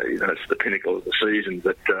it's the pinnacle of the season.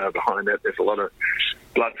 But behind that, there's a lot of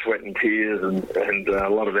blood, sweat, and tears, and a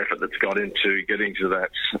lot of effort that's got into getting to that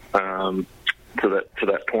to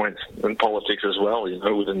that point, and politics as well.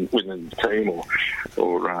 Within the team, or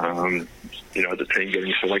the team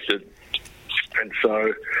getting selected. And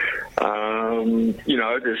so,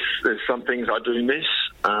 there's some things I do miss.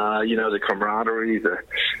 The camaraderie, the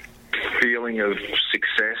feeling of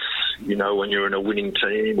success. When you're in a winning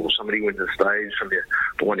team or somebody wins a stage from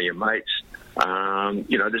one of your mates.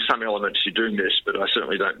 There's some elements you do miss, but I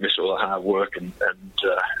certainly don't miss all the hard work and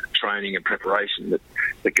training and preparation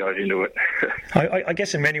that goes into it. I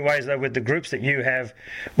guess in many ways, though, with the groups that you have,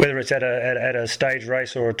 whether it's at a stage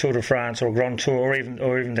race or a Tour de France or a Grand Tour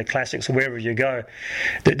or even the classics or wherever you go,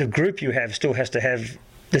 the group you have still has to have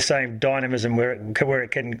the same dynamism where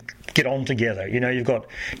it can get on together. You've got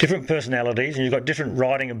different personalities and you've got different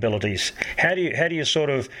riding abilities. How do you sort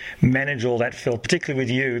of manage all that, Phil? Particularly with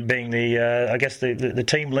you being the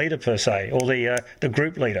team leader per se, or the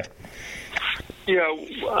group leader. Yeah,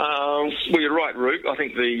 well, you're right, Roop. I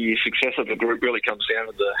think the success of the group really comes down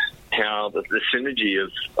to how the synergy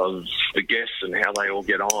of the guests and how they all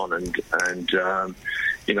get on, and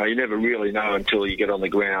you never really know until you get on the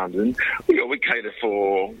ground. And we cater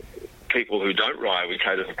for people who don't ride. We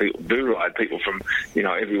cater for people who do ride, people from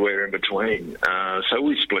everywhere in between. So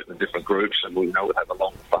we split into different groups, and we have a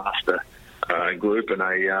long, faster group and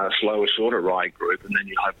a slower, shorter ride group, and then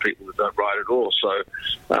you have people that don't ride at all. So,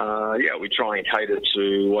 we try and cater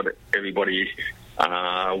to what everybody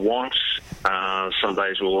wants. Some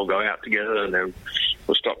days we'll all go out together, and then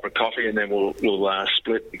we'll stop for coffee, and then we'll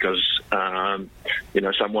split because some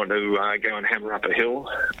want to go and hammer up a hill,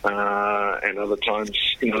 and other times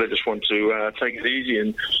they just want to take it easy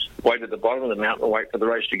and wait at the bottom of the mountain and wait for the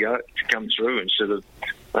race to come through instead of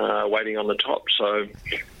waiting on the top. So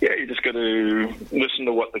you just got to listen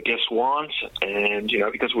to what the guests want, and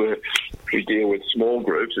because we deal with small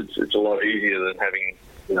groups, it's a lot easier than having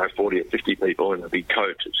 40 or 50 people in a big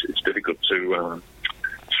coach. It's difficult to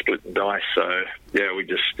split and dice. So we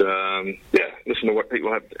just listen to what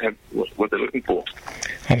people have what they're looking for.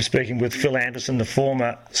 I'm speaking with Phil Anderson, the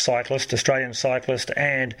former cyclist, Australian cyclist,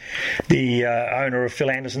 and the owner of Phil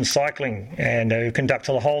Anderson Cycling, and who conducts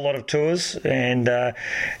a whole lot of tours, and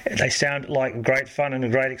they sound like great fun and a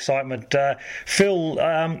great excitement. Phil,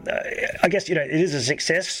 I guess it is a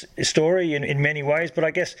success story in many ways, but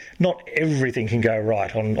I guess not everything can go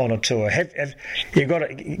right on a tour. Have you've got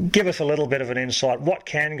to give us a little bit of an insight. What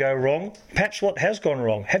can go wrong? Perhaps what has gone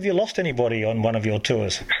wrong? Have you lost anybody on one of your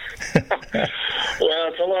tours? Well,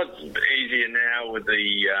 it's a lot easier now with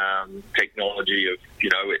the technology of,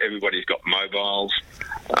 everybody's got mobiles.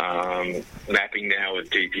 Mapping now with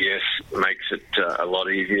GPS makes it a lot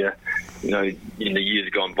easier. In the years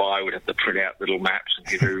gone by, we'd have to print out little maps and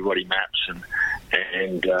give everybody maps.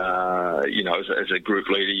 And as a group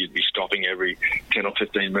leader, you'd be stopping every 10 or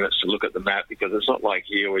 15 minutes to look at the map, because it's not like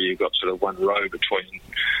here where you've got sort of one road between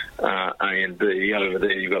A and B. Over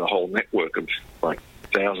there, you've got a whole network of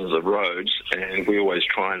thousands of roads, and we always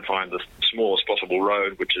try and find the smallest possible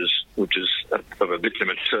road, which is of a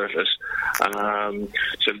bitumen surface,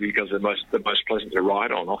 simply because they're most pleasant to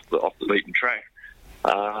ride on off the beaten track.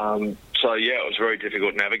 It was very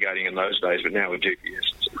difficult navigating in those days, but now with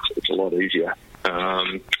GPS, it's a lot easier.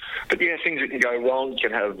 Things that can go wrong. You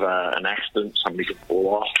can have an accident, somebody can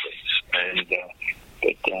fall off,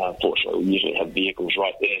 but fortunately we usually have vehicles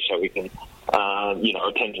right there, so we can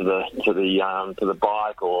attend to the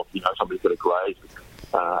bike, or somebody's got a graze,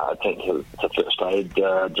 attend to first aid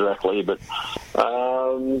directly. But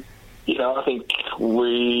I think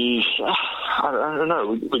I don't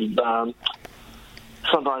know.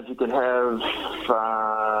 Sometimes you can have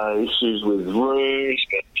issues with rooms,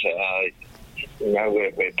 but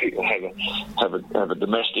where people have a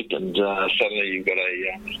domestic, and suddenly you've got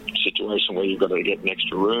a situation where you've got to get an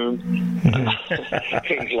extra room,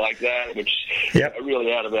 things like that, which are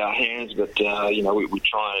really out of our hands. But we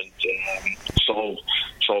try and solve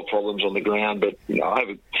solve problems on the ground, but I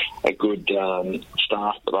have a good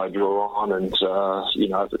staff that I draw on, and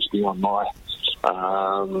if it's beyond my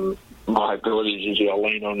abilities, I'll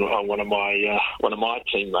lean on one of my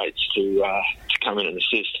teammates to come in and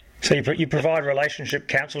assist. So you provide relationship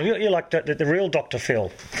counselling. You're like the real Dr.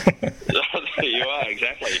 Phil. You are,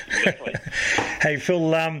 exactly. Hey,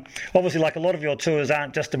 Phil, obviously, like a lot of your tours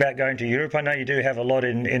aren't just about going to Europe. I know you do have a lot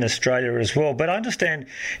in Australia as well, but I understand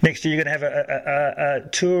next year you're going to have a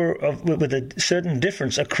tour with a certain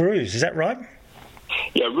difference, a cruise. Is that right?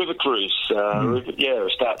 Yeah, river cruise.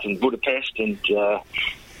 It starts in Budapest and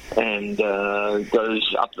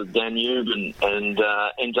goes up the Danube and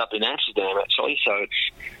ends up in Amsterdam, actually. So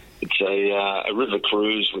it's a river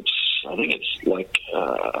cruise, which I think it's like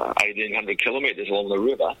 1,800 kilometres along the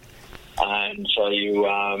river. And so you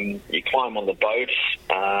climb on the boat.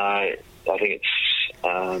 I think it's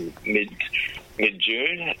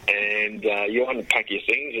mid-June, and you unpack your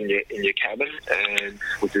things in your cabin, and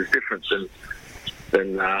which is different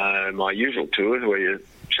than my usual tours where you're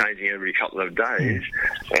changing every couple of days.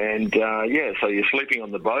 And so you're sleeping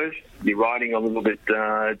on the boat, you're riding a little bit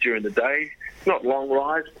during the day, not long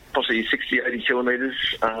rides, possibly 60, 80 kilometres,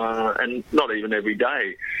 and not even every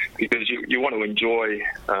day, because you want to enjoy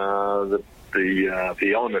the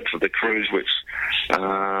elements of the cruise, which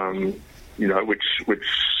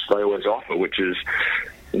they always offer, which is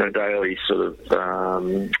daily sort of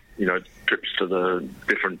trips to the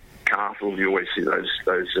different castles. You always see those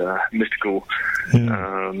mystical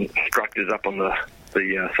structures up on the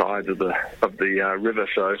sides of the river.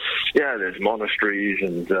 So there's monasteries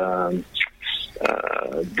and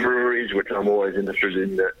breweries, which I'm always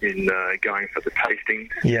interested in going for the tasting.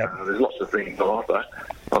 There's lots of things on offer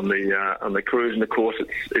on the cruise, and of course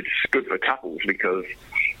it's good for couples, because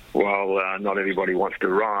while not everybody wants to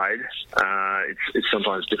ride, it's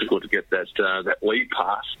sometimes difficult to get that lead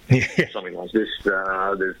pass. Something like this,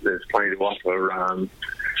 there's plenty to offer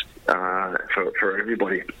for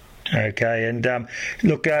everybody. Okay, and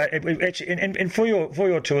look, and for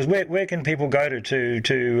your tours, where can people go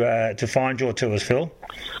to find your tours, Phil?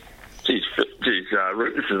 Geez,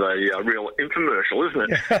 Rick, this is a real infomercial,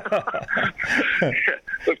 isn't it?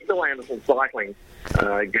 Look, Phil Anderson Cycling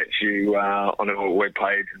gets you on our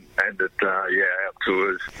webpage, and at our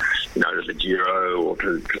tours, to the Giro or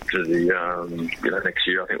to the next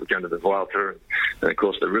year I think we're going to the Vuelta, and of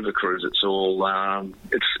course the river cruise. It's all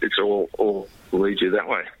leads you that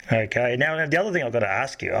way. Okay. Now the other thing I've got to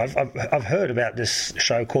ask you, I've heard about this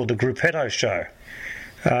show called the Gruppetto Show.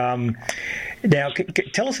 Now,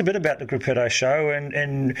 tell us a bit about the Gruppetto Show,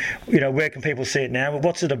 and where can people see it now?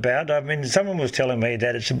 What's it about? I mean, someone was telling me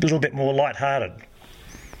that it's a little bit more lighthearted.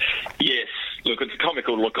 Yes, look, it's a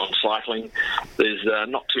comical look on cycling. There's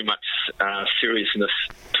not too much seriousness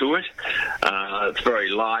to it. It's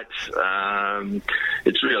very light.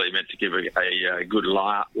 It's really meant to give a good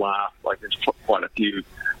laugh. Like, there's quite a few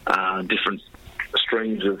different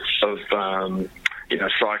streams of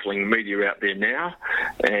cycling media out there now,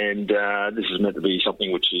 and this is meant to be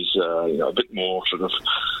something which is a bit more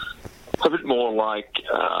like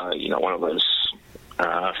one of those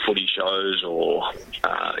footy shows, or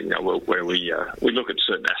where we look at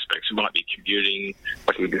certain aspects. It might be commuting,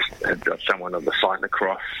 like we just had someone on the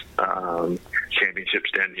Cyclocross championships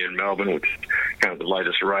down here in Melbourne, which is kind of the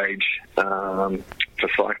latest rage for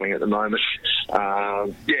cycling at the moment.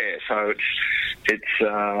 So it's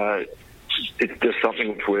just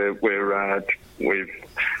something which we've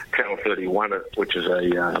Channel 31, which is a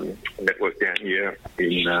network down here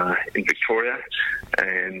in Victoria,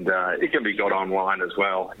 and it can be got online as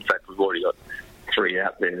well. In fact, we've already got 3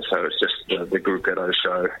 out there, so it's just the Gruppetto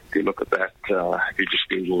Show. If you look at that, if you just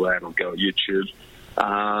Google that or go on YouTube,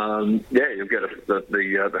 you'll get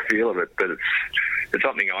the feel of it. But it's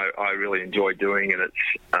something I really enjoy doing, and it's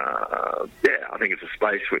I think it's a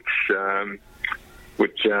space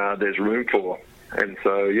which there's room for. And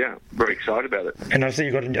so, very excited about it. And I see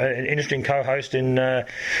you've got an interesting co-host in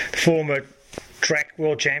former track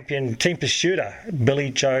world champion, team pursuiter,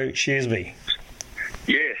 Billy Joe Shearsby.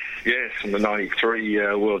 Yes, from the 93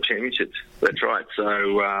 World Championships. That's right.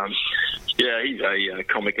 So, he's a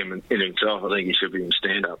comic in himself. I think he should be in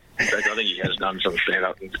stand-up. In fact, I think he has done some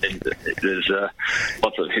stand-up. And there's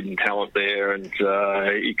lots of hidden talent there, and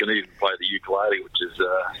he can even play the ukulele, which is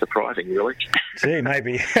surprising, really. Gee,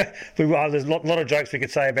 maybe. There's a lot of jokes we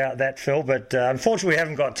could say about that, Phil, but unfortunately we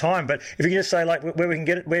haven't got time. But if you can just say where we can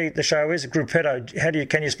get it, where the show is, Gruppetto.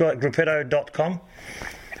 Can you spell it? Gruppetto.com?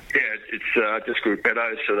 Yeah, it's just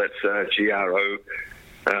Gruppetto, so that's Gruppetto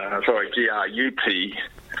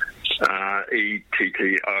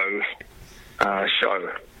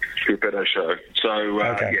show. Gruppetto Show. So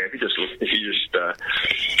Okay. yeah, if you just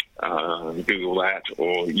Google that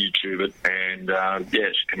or YouTube it, and yeah,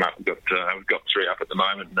 it should come up. We've got 3 up at the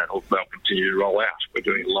moment, and they'll continue to roll out. We're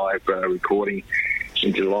doing live recording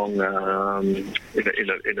in Geelong in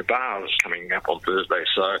a bar that's coming up on Thursday.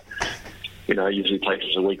 So usually takes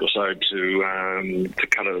us a week or so to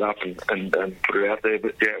cut it up and put it out there.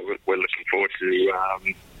 But yeah, we're looking forward to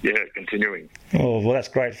continuing. Oh, well, that's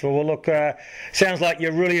great, Phil. Well, look, sounds like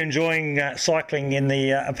you're really enjoying cycling in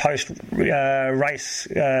the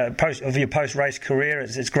post-race career.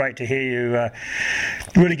 It's great to hear you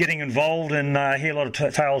really getting involved, and hear a lot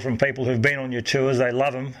of tales from people who've been on your tours. They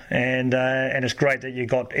love them, and it's great that you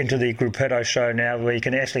got into the Gruppetto Show now, where you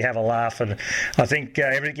can actually have a laugh. And I think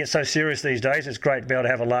everything gets so serious these days. It's great to be able to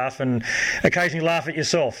have a laugh and occasionally laugh at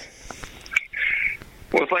yourself.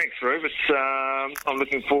 Well, thanks, Rube. I'm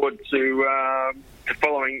looking forward to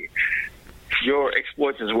following your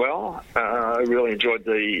exploits as well. I really enjoyed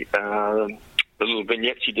the little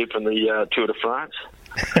vignettes you did from the Tour de France.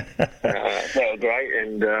 That was great,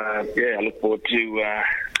 and I look forward to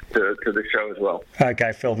the show as well.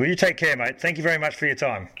 Okay, Phil. Well, you take care, mate. Thank you very much for your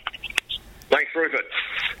time. Thanks, Rupert.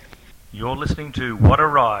 You're listening to What a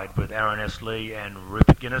Ride with Aaron S. Lee and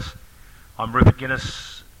Rupert Guinness. I'm Rupert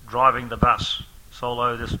Guinness, driving the bus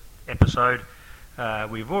solo this episode.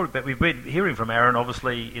 We've been hearing from Aaron,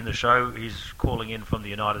 obviously, in the show. He's calling in from the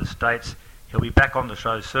United States. He'll be back on the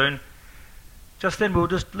show soon. Just then, we were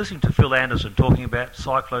just listening to Phil Anderson talking about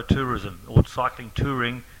cyclotourism, or cycling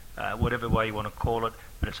touring, whatever way you want to call it.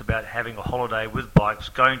 But it's about having a holiday with bikes,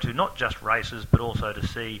 going to not just races, but also to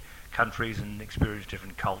see countries and experience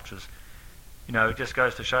different cultures. It just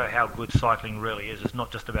goes to show how good cycling really is. It's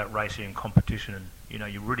not just about racing and competition,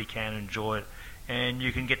 and you really can enjoy it, and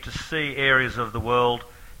you can get to see areas of the world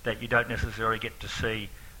that you don't necessarily get to see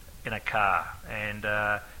in a car. And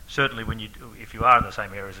certainly if you are in the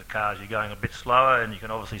same areas of cars, you're going a bit slower, and you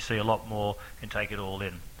can obviously see a lot more and take it all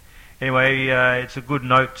in. Anyway, it's a good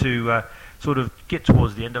note to sort of get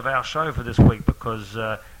towards the end of our show for this week, because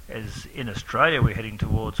as in Australia we're heading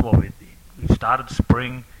towards we've started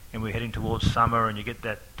spring, and we're heading towards summer, and you get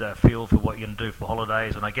that feel for what you're going to do for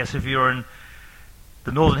holidays. And I guess if you're in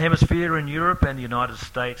the Northern Hemisphere, in Europe and the United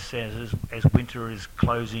States, as winter is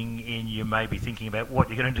closing in, you may be thinking about what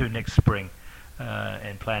you're going to do next spring,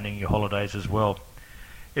 and planning your holidays as well.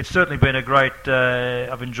 It's certainly been a great...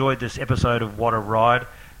 I've enjoyed this episode of What a Ride.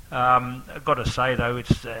 I've got to say, though,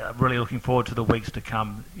 I'm really looking forward to the weeks to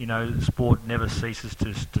come. Sport never ceases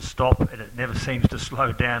to stop, and it never seems to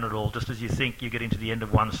slow down at all. Just as you think you get into the end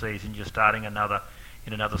of one season, you're starting another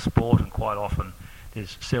in another sport, and quite often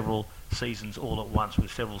there's several seasons all at once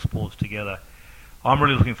with several sports together. I'm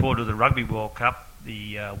really looking forward to the Rugby World Cup.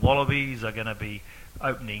 The Wallabies are going to be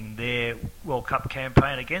opening their World Cup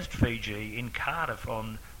campaign against Fiji in Cardiff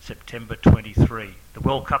on September 23. The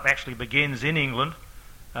World Cup actually begins in England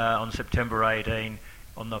on September 18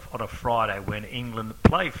 on a Friday, when England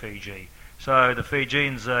play Fiji. So the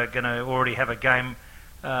Fijians are going to already have a game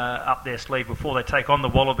up their sleeve before they take on the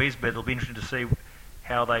Wallabies, but it'll be interesting to see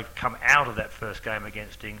how they've come out of that first game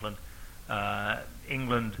against England.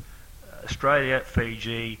 England, Australia,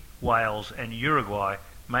 Fiji, Wales and Uruguay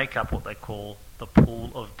make up what they call the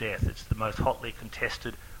Pool of Death. It's the most hotly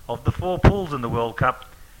contested of the 4 pools in the World Cup.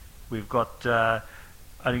 We've got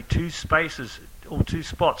only 2 spots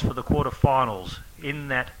for the quarterfinals in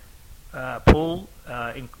that pool,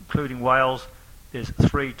 including Wales. There's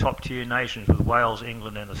 3 top-tier nations with Wales,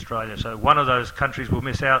 England and Australia. So one of those countries will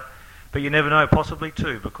miss out, but you never know, possibly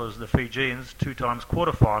 2, because the Fijians, 2 times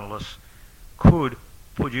quarterfinalists, could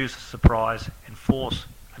produce a surprise and force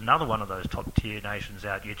another one of those top-tier nations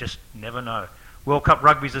out. You just never know. World Cup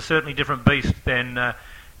rugby is a certainly different beast than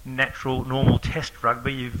normal test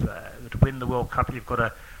rugby. To win the World Cup, you've got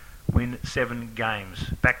to win 7 games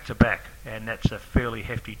back-to-back, and that's a fairly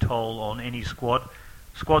hefty toll on any squad.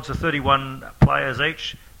 Squads are 31 players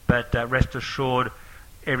each, but rest assured,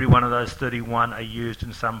 every one of those 31 are used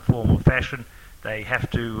in some form or fashion. They have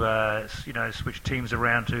to, switch teams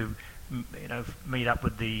around to, meet up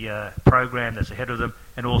with the program that's ahead of them,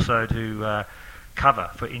 and also to cover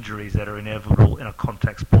for injuries that are inevitable in a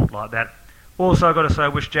contact sport like that. Also, I've got to say, I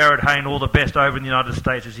wish Jared Hayne all the best over in the United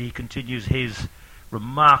States as he continues his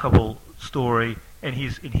remarkable story, and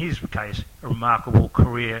in his case, a remarkable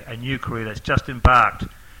career, a new career he's just embarked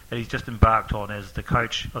on as the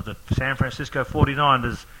coach of the San Francisco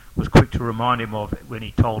 49ers. Was quick to remind him of when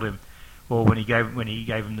he told him, or when he gave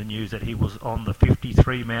him the news that he was on the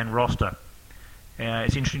 53-man roster.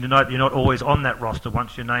 It's interesting to note that you're not always on that roster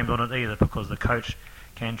once you're named on it either, because the coach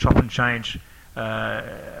can chop and change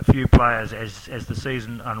a few players as the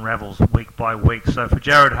season unravels week by week. So for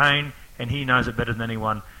Jared Hayne, and he knows it better than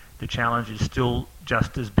anyone, the challenge is still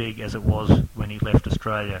just as big as it was when he left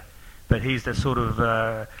Australia. But he's that sort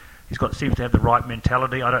of, seems to have the right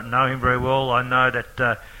mentality. I don't know him very well. I know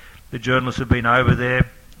that the journalists have been over there.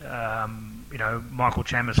 Michael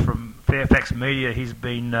Chambers from Fairfax Media, he's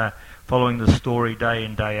been following the story day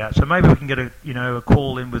in, day out. So maybe we can get a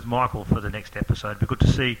call in with Michael for the next episode. It'd be good to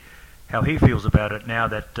see how he feels about it now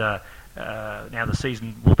that now the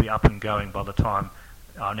season will be up and going by the time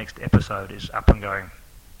our next episode is up and going.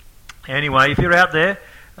 Anyway, if you're out there,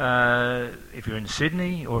 if you're in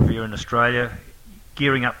Sydney or if you're in Australia,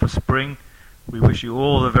 gearing up for spring, we wish you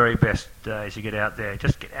all the very best as you get out there.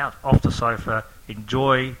 Just get out off the sofa,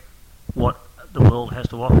 enjoy what the world has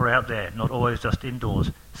to offer out there, not always just indoors.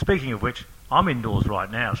 Speaking of which, I'm indoors right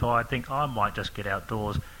now, so I think I might just get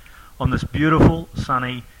outdoors on this beautiful,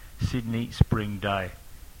 sunny Sydney spring day.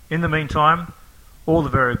 In the meantime, all the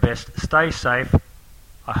very best. Stay safe.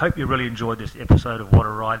 I hope you really enjoyed this episode of What a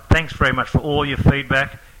Ride. Thanks very much for all your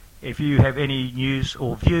feedback. If you have any news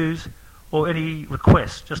or views or any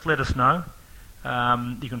requests, just let us know.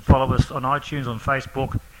 You can follow us on iTunes, on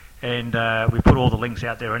Facebook, and we put all the links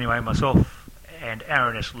out there anyway. Myself and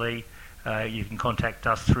Aaron S. Lee, you can contact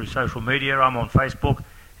us through social media. I'm on Facebook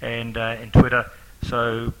and Twitter,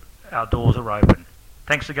 so our doors are open.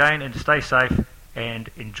 Thanks again, and stay safe and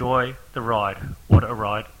enjoy the ride. What a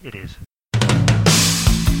ride it is.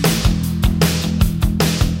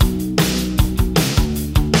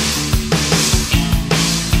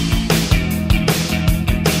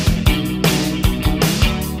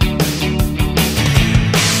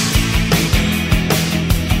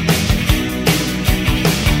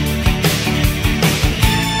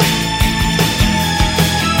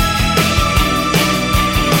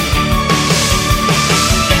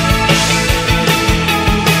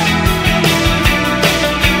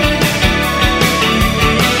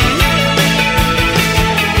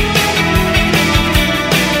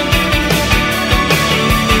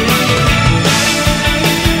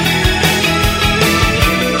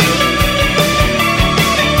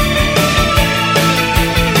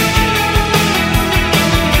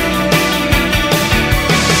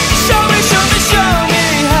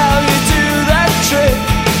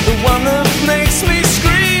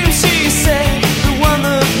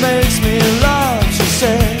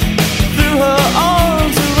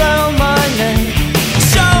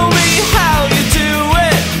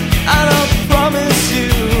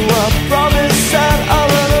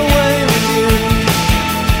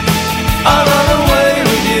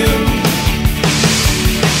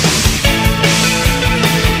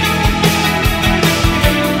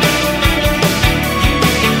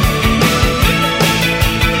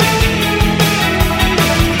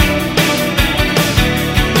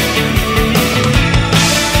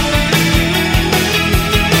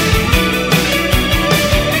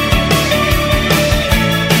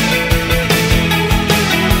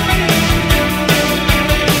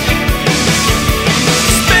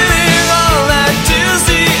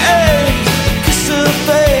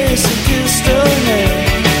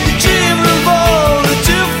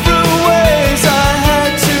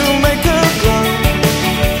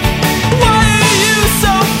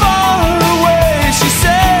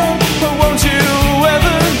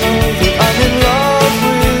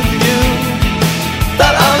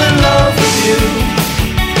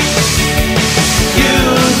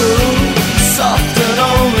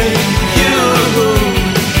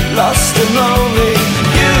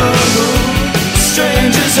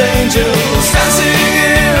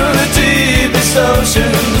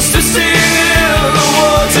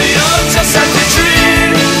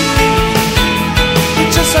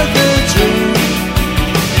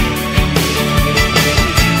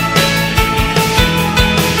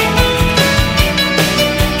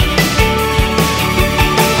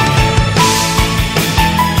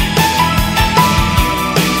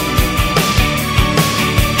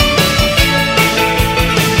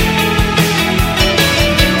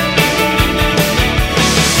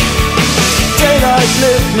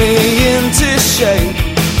 Lift me into shape.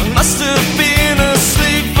 I must have been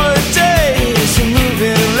asleep for days. Your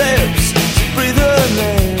moving lips to breathe her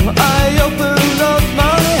name. I opened up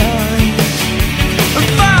my eyes and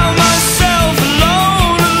found myself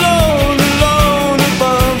alone, alone, alone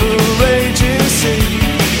above a raging sea.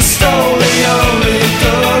 I stole the only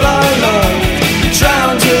girl I loved,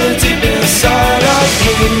 drowned her deep inside of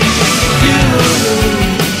me. You,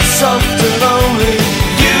 soft and lonely,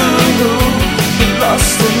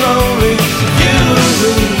 lost and lonely, you,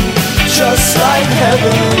 just like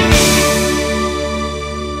heaven.